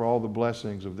 Lord, for all the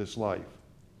blessings of this life.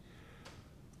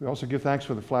 We also give thanks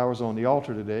for the flowers on the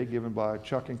altar today, given by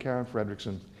Chuck and Karen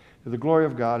Fredrickson, to the glory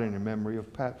of God and in memory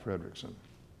of Pat Fredrickson.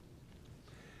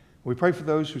 We pray for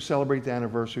those who celebrate the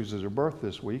anniversaries of their birth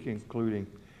this week, including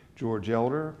George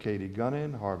Elder, Katie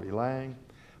Gunnan, Harvey Lang,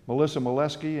 Melissa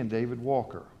Molesky, and David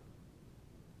Walker.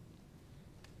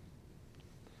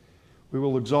 We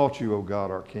will exalt you, O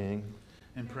God, our King,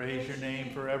 and praise your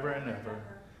name forever and ever.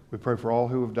 We pray for all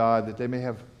who have died that they may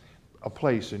have a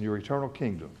place in your eternal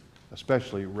kingdom,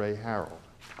 especially Ray Harold.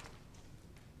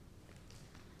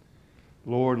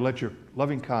 Lord, let your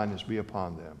loving kindness be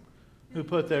upon them, who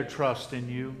put their trust in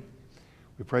you.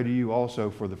 We pray to you also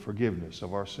for the forgiveness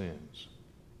of our sins.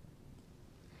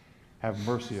 Have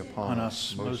mercy upon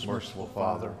us, most merciful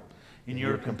Father. In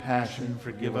your compassion,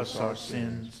 forgive us our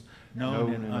sins,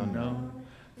 known and unknown,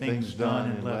 things done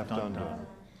and left undone.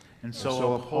 And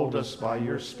so uphold us by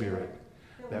your Spirit,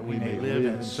 that we may live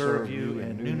and serve you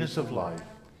in newness of life,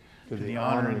 to the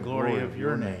honor and glory of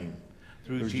your name,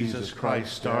 through Jesus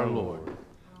Christ our Lord.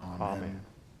 Amen.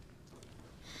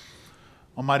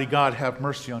 Almighty God, have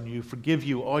mercy on you, forgive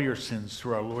you all your sins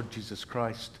through our Lord Jesus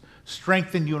Christ,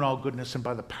 strengthen you in all goodness, and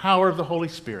by the power of the Holy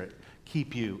Spirit,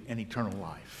 keep you in eternal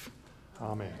life.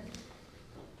 Amen.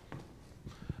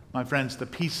 My friends, the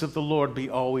peace of the Lord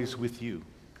be always with you.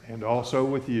 And also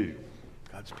with you.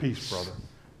 God's Peace, brother.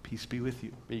 Peace be with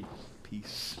you. Peace.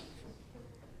 Peace.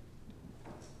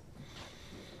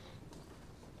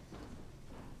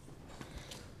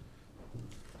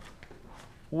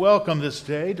 Welcome this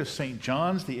day to St.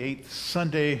 John's, the 8th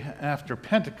Sunday after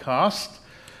Pentecost.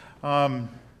 We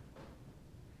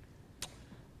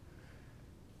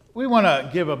want to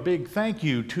give a big thank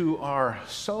you to our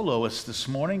soloist this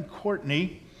morning,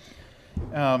 Courtney.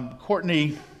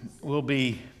 Courtney will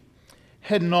be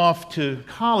heading off to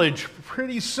college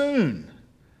pretty soon.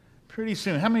 Pretty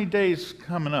soon. How many days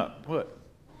coming up? What?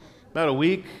 About a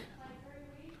week?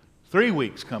 3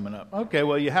 weeks coming up. Okay,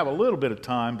 well, you have a little bit of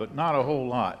time, but not a whole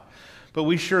lot. But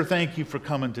we sure thank you for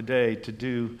coming today to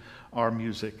do our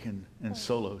music and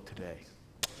solo today.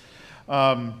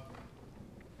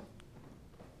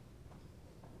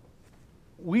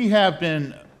 We have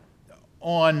been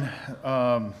on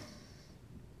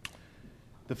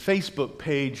the Facebook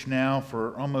page now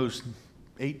for almost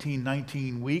 18,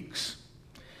 19 weeks.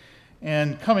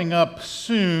 And coming up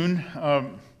soon,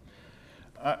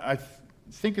 I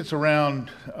think it's around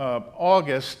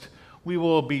August, we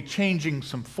will be changing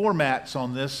some formats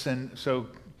on this, and so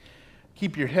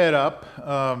keep your head up,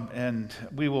 and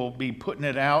we will be putting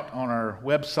it out on our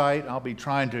website. I'll be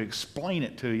trying to explain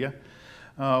it to you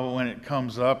when it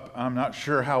comes up. I'm not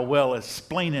sure how well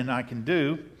explaining I can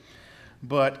do,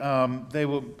 but they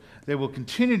will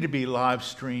continue to be live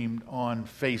streamed on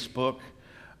Facebook,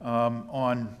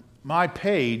 on my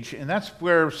page, and that's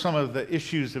where some of the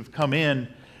issues have come in,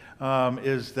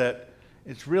 is that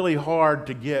it's really hard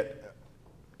to get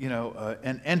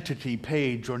an entity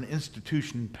page or an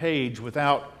institution page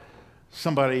without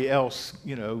somebody else,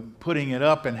 putting it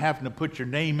up and having to put your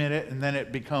name in it, and then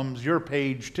it becomes your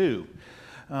page too.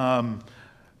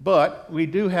 But we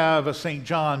do have a St.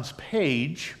 John's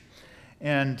page,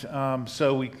 and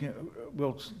so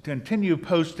we'll continue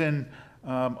posting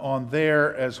on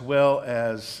there, as well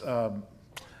as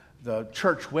the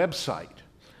church website.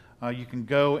 You can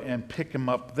go and pick them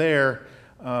up there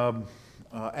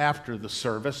after the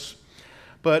service.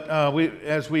 But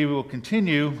as we will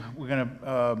continue, we're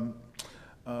going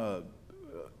to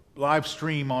live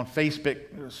stream on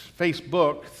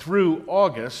Facebook through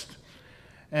August,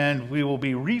 and we will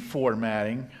be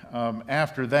reformatting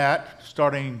after that,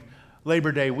 starting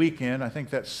Labor Day weekend. I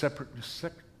think that's September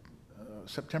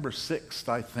 6th,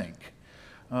 I think.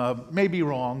 May be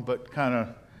wrong, but kind of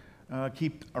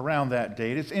keep around that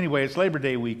date. It's Labor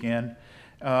Day weekend,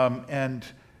 and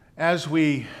as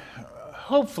we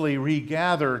hopefully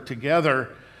regather together,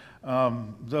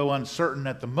 though uncertain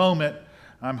at the moment,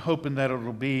 I'm hoping that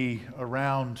it'll be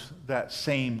around that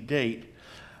same date.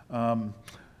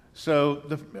 So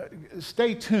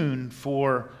stay tuned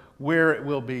for where it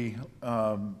will be.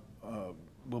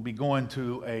 We'll be going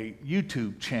to a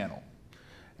YouTube channel,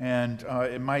 and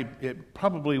it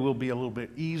probably will be a little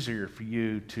bit easier for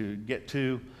you to get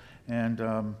to,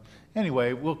 and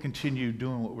anyway, we'll continue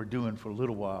doing what we're doing for a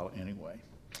little while anyway.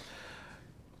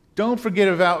 Don't forget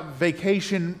about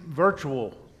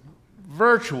virtual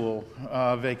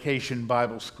Vacation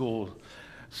Bible School.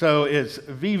 So it's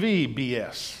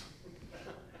VVBS,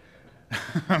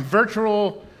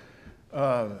 Virtual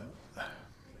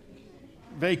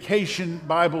Vacation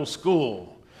Bible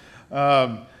School.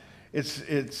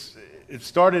 It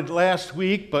started last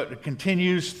week, but it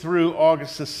continues through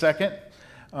August the 2nd.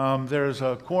 There's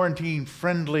a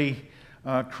quarantine-friendly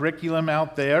curriculum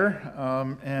out there,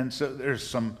 and so there's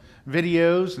some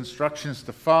videos, instructions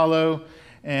to follow,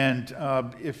 and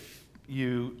if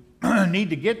you need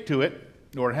to get to it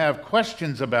or have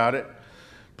questions about it,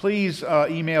 please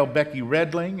email Becky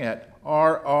Redling at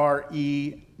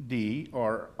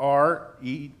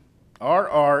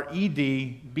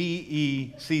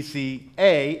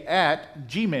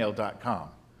rredbecca@gmail.com.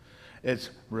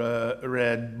 It's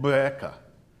Rebecca,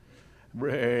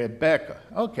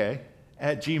 okay,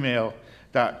 at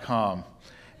gmail.com.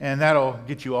 And that'll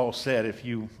get you all set. If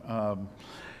you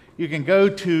can go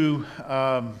to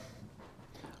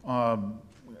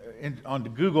onto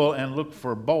Google and look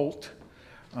for BOLT.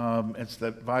 It's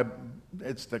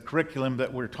the curriculum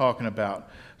that we're talking about.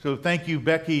 So thank you,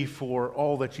 Becky, for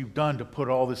all that you've done to put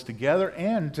all this together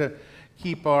and to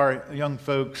keep our young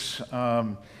folks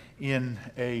in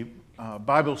a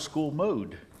Bible school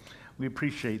mode. We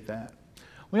appreciate that.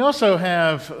 We also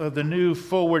have the new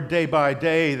Forward Day by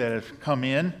Day that has come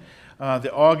in,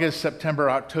 the August, September,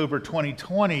 October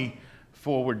 2020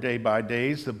 Forward Day by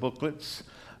Days, the booklets,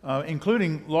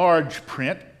 including large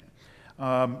print.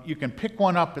 You can pick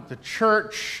one up at the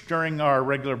church during our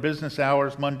regular business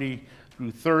hours, Monday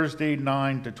through Thursday,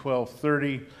 9 to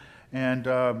 12:30, and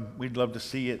we'd love to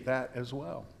see it that as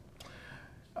well.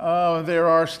 There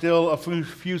are still a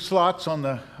few slots on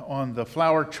the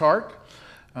flower chart.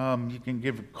 You can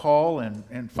give a call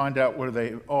and find out where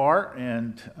they are,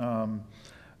 and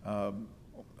or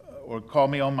call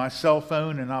me on my cell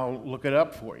phone and I'll look it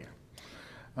up for you.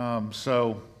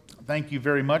 So thank you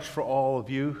very much for all of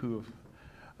you who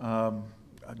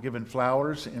have given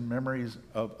flowers in memories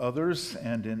of others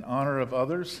and in honor of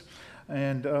others,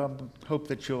 and hope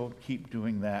that you'll keep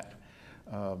doing that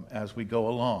as we go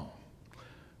along.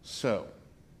 So,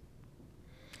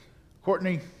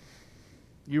 Courtney,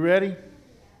 you ready?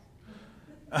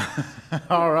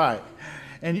 All right.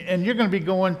 And you're going to be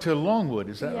going to Longwood,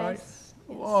 is that right? Yes.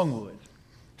 Longwood.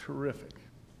 Terrific.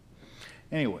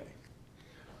 Anyway,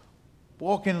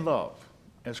 walk in love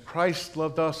as Christ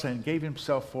loved us and gave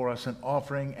himself for us, an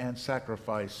offering and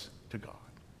sacrifice to God.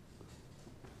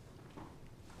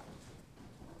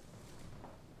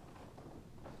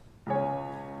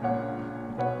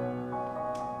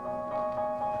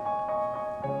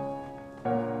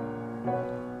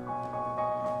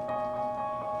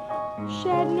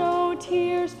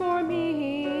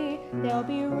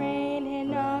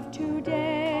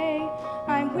 today.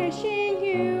 I'm wishing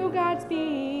you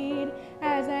Godspeed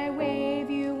as I wave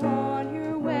you on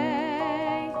your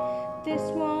way. This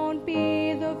won't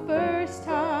be the first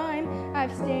time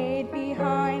I've stayed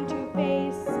behind to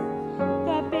face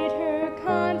the bitter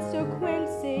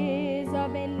consequences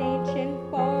of an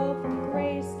ancient fall from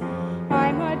grace.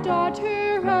 I'm a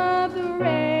daughter of the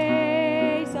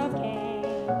race of Cain.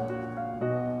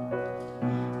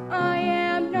 I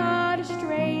am not a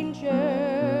stranger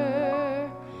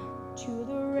to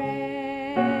the rain.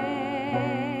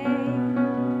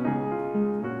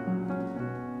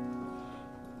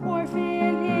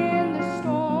 Orphan in the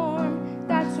storm,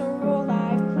 that's a role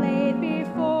I've played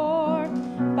before,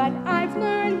 but I've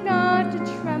learned not to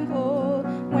tremble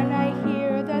when I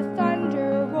hear the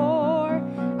thunder roar.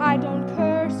 I don't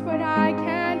curse, but I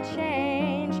can't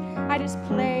change. I just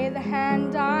play the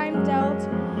hand I'm dealt.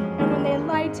 And when they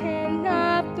lighten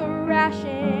up the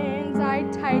rations, I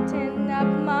tighten up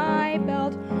my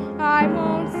belt. I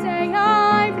won't say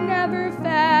I've never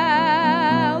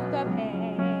felt the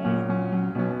pain,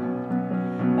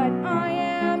 but I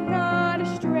am not a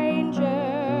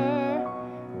stranger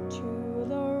to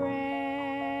the rain.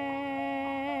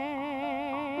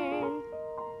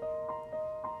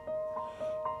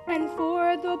 And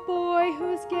for the boy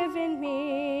who's given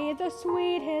me the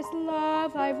sweetest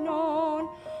love I've known,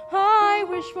 I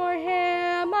wish for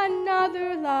him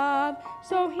another love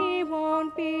so he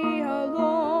won't be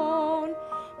alone.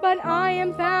 But I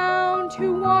am bound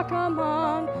to walk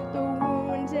among the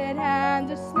wounded and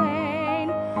the slain,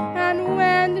 and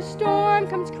when the storm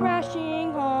comes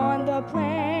crashing on the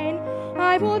plain,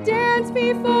 I will dance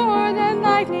before the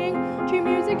lightning to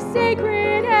music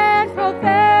sacred and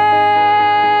profane.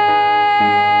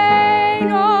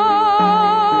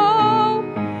 Oh,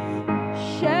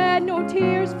 shed no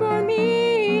tears for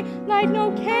me, light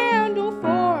no candle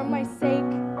for my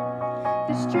sake.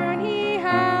 This journey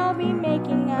I'll be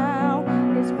making now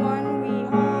is one we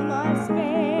all must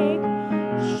make.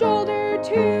 Shoulder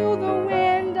to the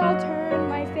wind, I'll turn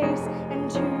my face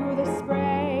into the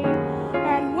spray.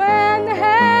 And when the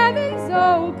heavens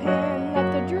open,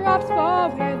 let the drops fall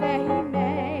where they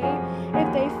may.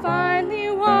 If they finally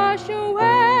wash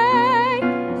away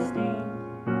the stain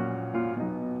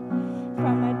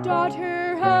from a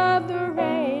daughter of the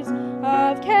race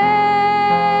of Cain,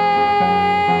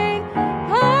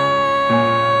 I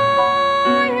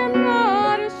am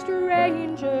not a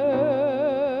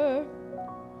stranger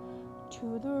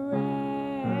to the rain.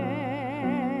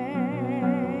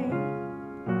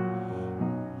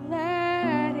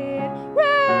 Let it rain.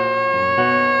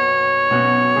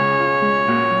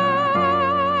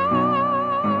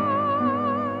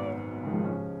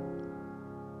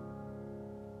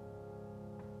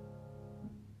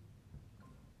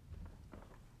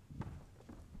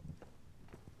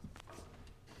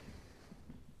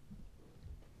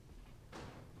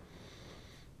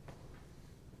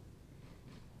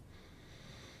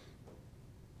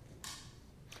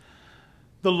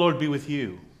 The Lord be with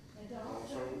you.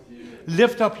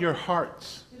 Lift up your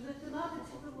hearts.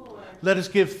 Let us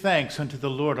give thanks unto the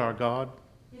Lord our God.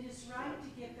 It is right to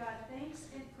give God thanks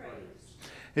and praise.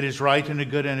 It is right and a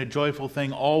good and a joyful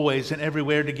thing always and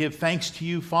everywhere to give thanks to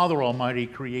you, Father Almighty,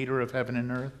 creator of heaven and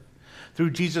earth.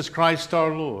 Through Jesus Christ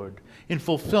our Lord, in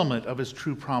fulfillment of his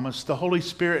true promise, the Holy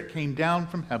Spirit came down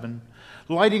from heaven,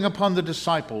 lighting upon the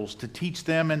disciples to teach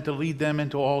them and to lead them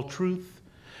into all truth,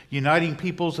 uniting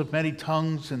peoples of many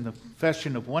tongues in the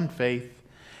confession of one faith,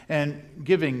 and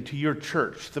giving to your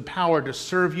church the power to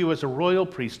serve you as a royal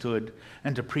priesthood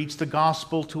and to preach the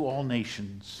gospel to all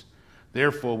nations.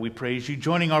 Therefore we praise you,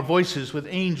 joining our voices with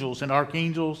angels and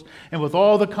archangels and with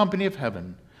all the company of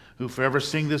heaven, who forever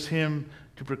sing this hymn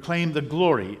to proclaim the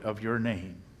glory of your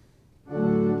name.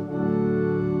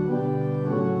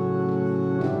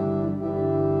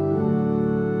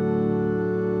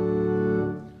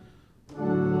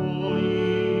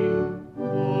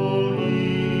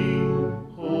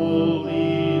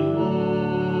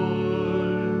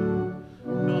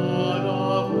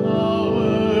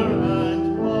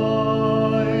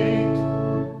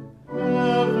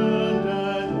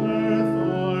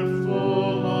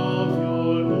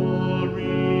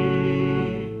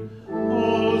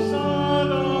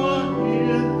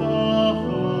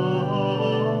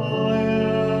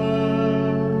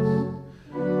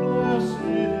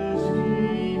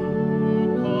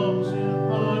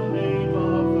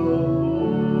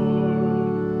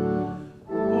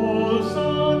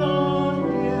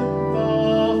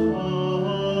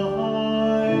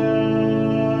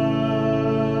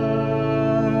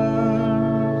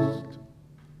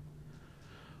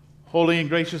 Holy and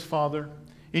gracious Father,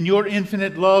 In your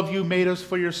infinite love, you made us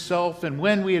for yourself, and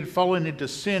when we had fallen into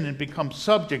sin and become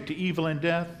subject to evil and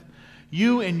death,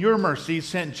 you in your mercy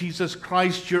sent Jesus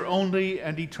Christ, your only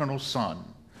and eternal Son,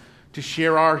 to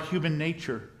share our human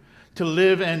nature, to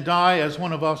live and die as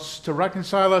one of us, to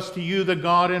reconcile us to you, the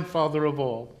God and Father of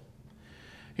all.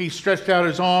 He stretched out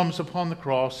his arms upon the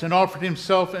cross and offered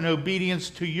himself in obedience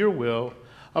to your will,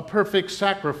 a perfect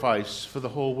sacrifice for the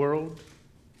whole world.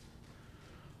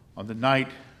 On the night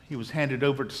he was handed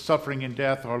over to suffering and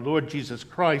death, our Lord Jesus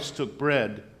Christ took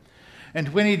bread, and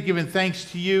when he had given thanks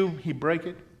to you, he brake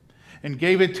it and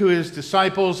gave it to his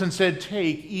disciples and said,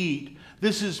 "Take, eat.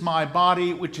 This is my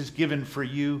body, which is given for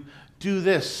you. Do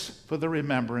this for the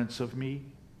remembrance of me."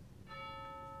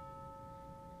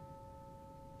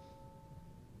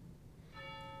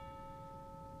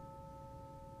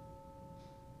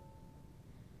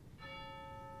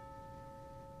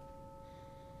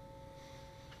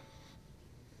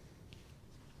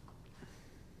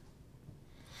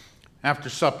 After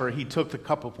supper, he took the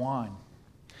cup of wine.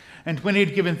 And when he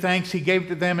had given thanks, he gave it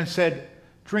to them and said,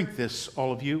 "Drink this,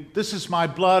 all of you. This is my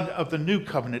blood of the new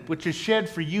covenant, which is shed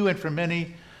for you and for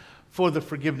many for the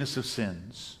forgiveness of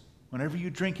sins. Whenever you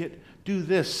drink it, do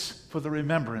this for the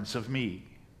remembrance of me."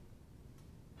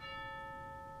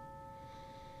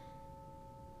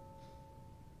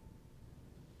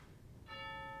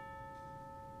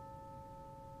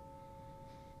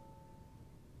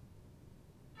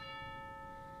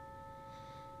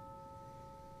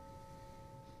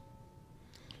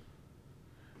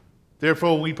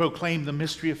 Therefore, we proclaim the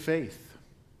mystery of faith.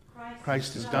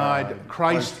 Christ has died.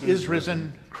 Christ is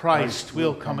risen. Christ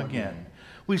will come again.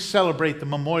 We celebrate the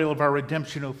memorial of our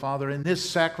redemption, O Father, in this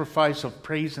sacrifice of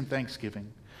praise and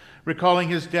thanksgiving. Recalling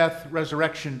his death,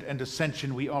 resurrection, and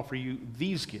ascension, we offer you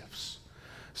these gifts.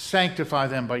 Sanctify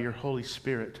them by your Holy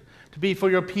Spirit, to be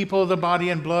for your people the body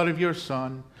and blood of your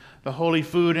Son, the holy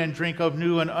food and drink of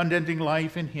new and unending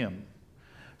life in him.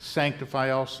 Sanctify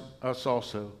us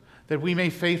also, that we may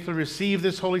faithfully receive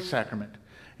this holy sacrament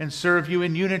and serve you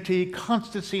in unity,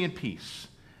 constancy, and peace,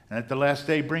 and at the last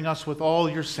day bring us with all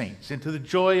your saints into the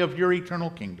joy of your eternal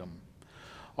kingdom.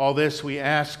 All this we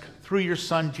ask through your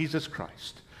Son, Jesus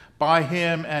Christ, by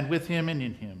him and with him and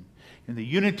in him, in the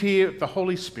unity of the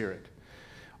Holy Spirit.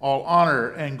 All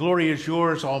honor and glory is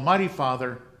yours, Almighty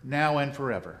Father, now and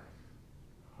forever.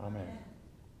 Amen.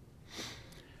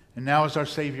 And now, as our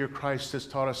Savior Christ has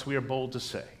taught us, we are bold to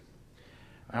say,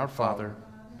 "Our Father,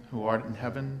 who art in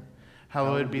heaven,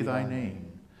 hallowed be thy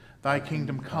name. Thy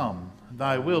kingdom come,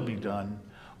 thy will be done,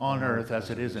 on earth as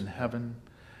it is in heaven.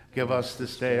 Give us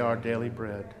this day our daily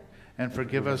bread, and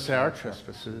forgive us our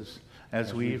trespasses,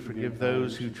 as we forgive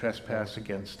those who trespass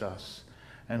against us.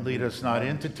 And lead us not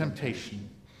into temptation,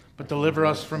 but deliver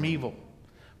us from evil.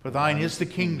 For thine is the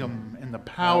kingdom, and the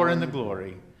power, and the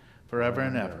glory, forever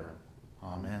and ever.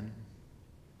 Amen."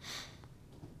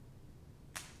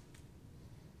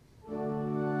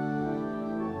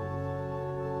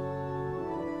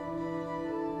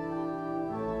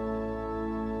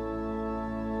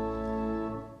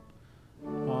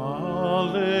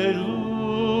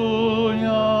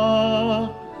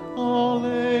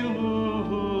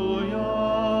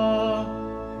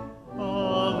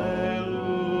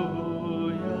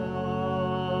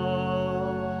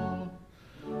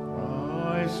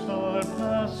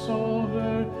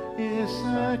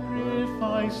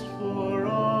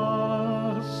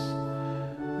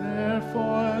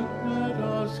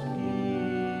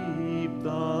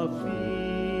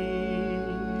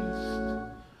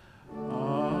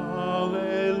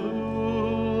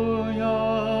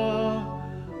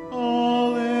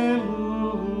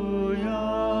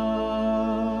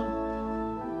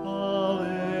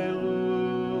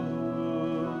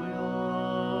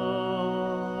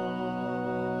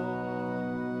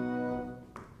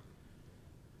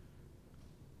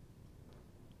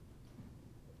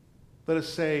 Let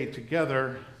us say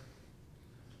together,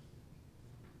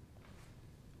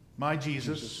 "My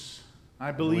Jesus,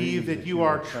 I believe that you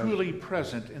are truly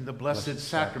present in the blessed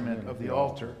sacrament of the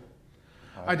altar.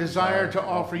 I desire to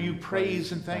offer you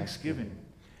praise and thanksgiving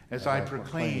as I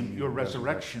proclaim your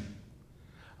resurrection.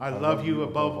 I love you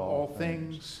above all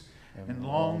things and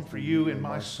long for you in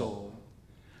my soul.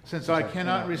 Since I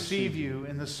cannot receive you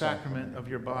in the sacrament of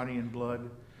your body and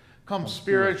blood, come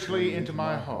spiritually into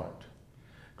my heart.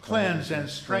 Cleanse and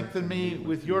strengthen me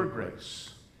with your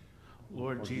grace,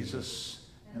 Lord Jesus,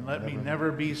 and let me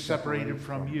never be separated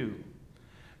from you.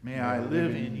 May I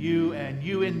live in you and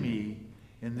you in me,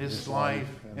 in this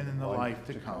life and in the life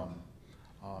to come.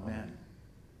 Amen."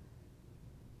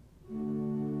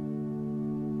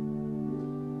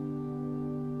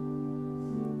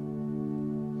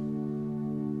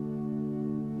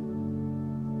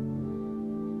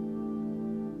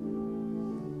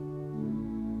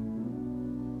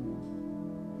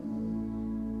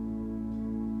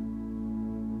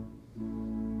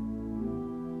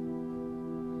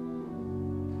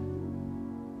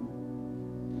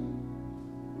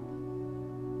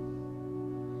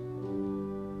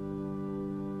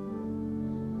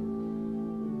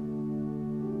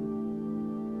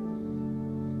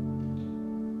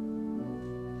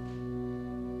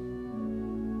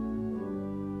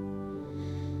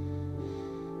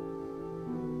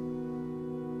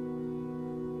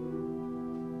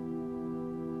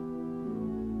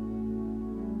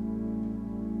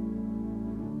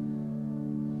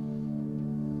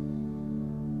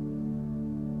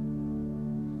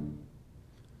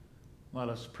 Let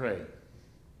us pray.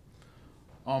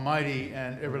 Almighty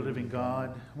and ever-living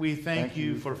God, we thank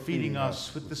you for feeding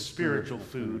us with the spiritual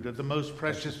food of the most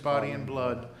precious body and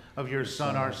blood of your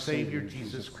Son, our Savior,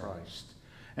 Jesus Christ,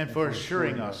 and for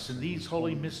assuring us in these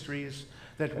holy mysteries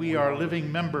that we are living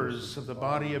members of the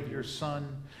body of your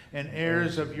Son and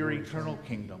heirs of your eternal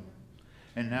kingdom.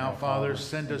 And now, Father,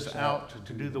 send us out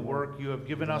to do the work you have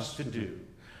given us to do,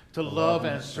 to love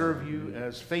and serve you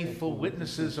as faithful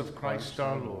witnesses of Christ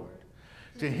our Lord.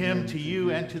 To him, to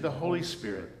you, and to the Holy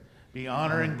Spirit be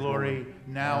honor and glory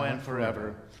now and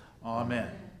forever.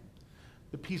 Amen.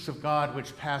 The peace of God,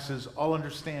 which passes all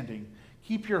understanding,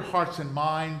 keep your hearts and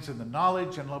minds in the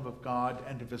knowledge and love of God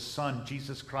and of his Son,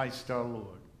 Jesus Christ our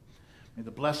Lord. May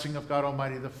the blessing of God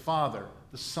Almighty, the Father,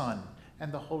 the Son,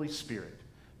 and the Holy Spirit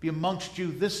be amongst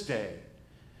you this day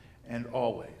and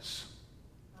always.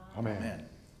 Amen.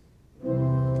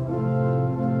 Amen.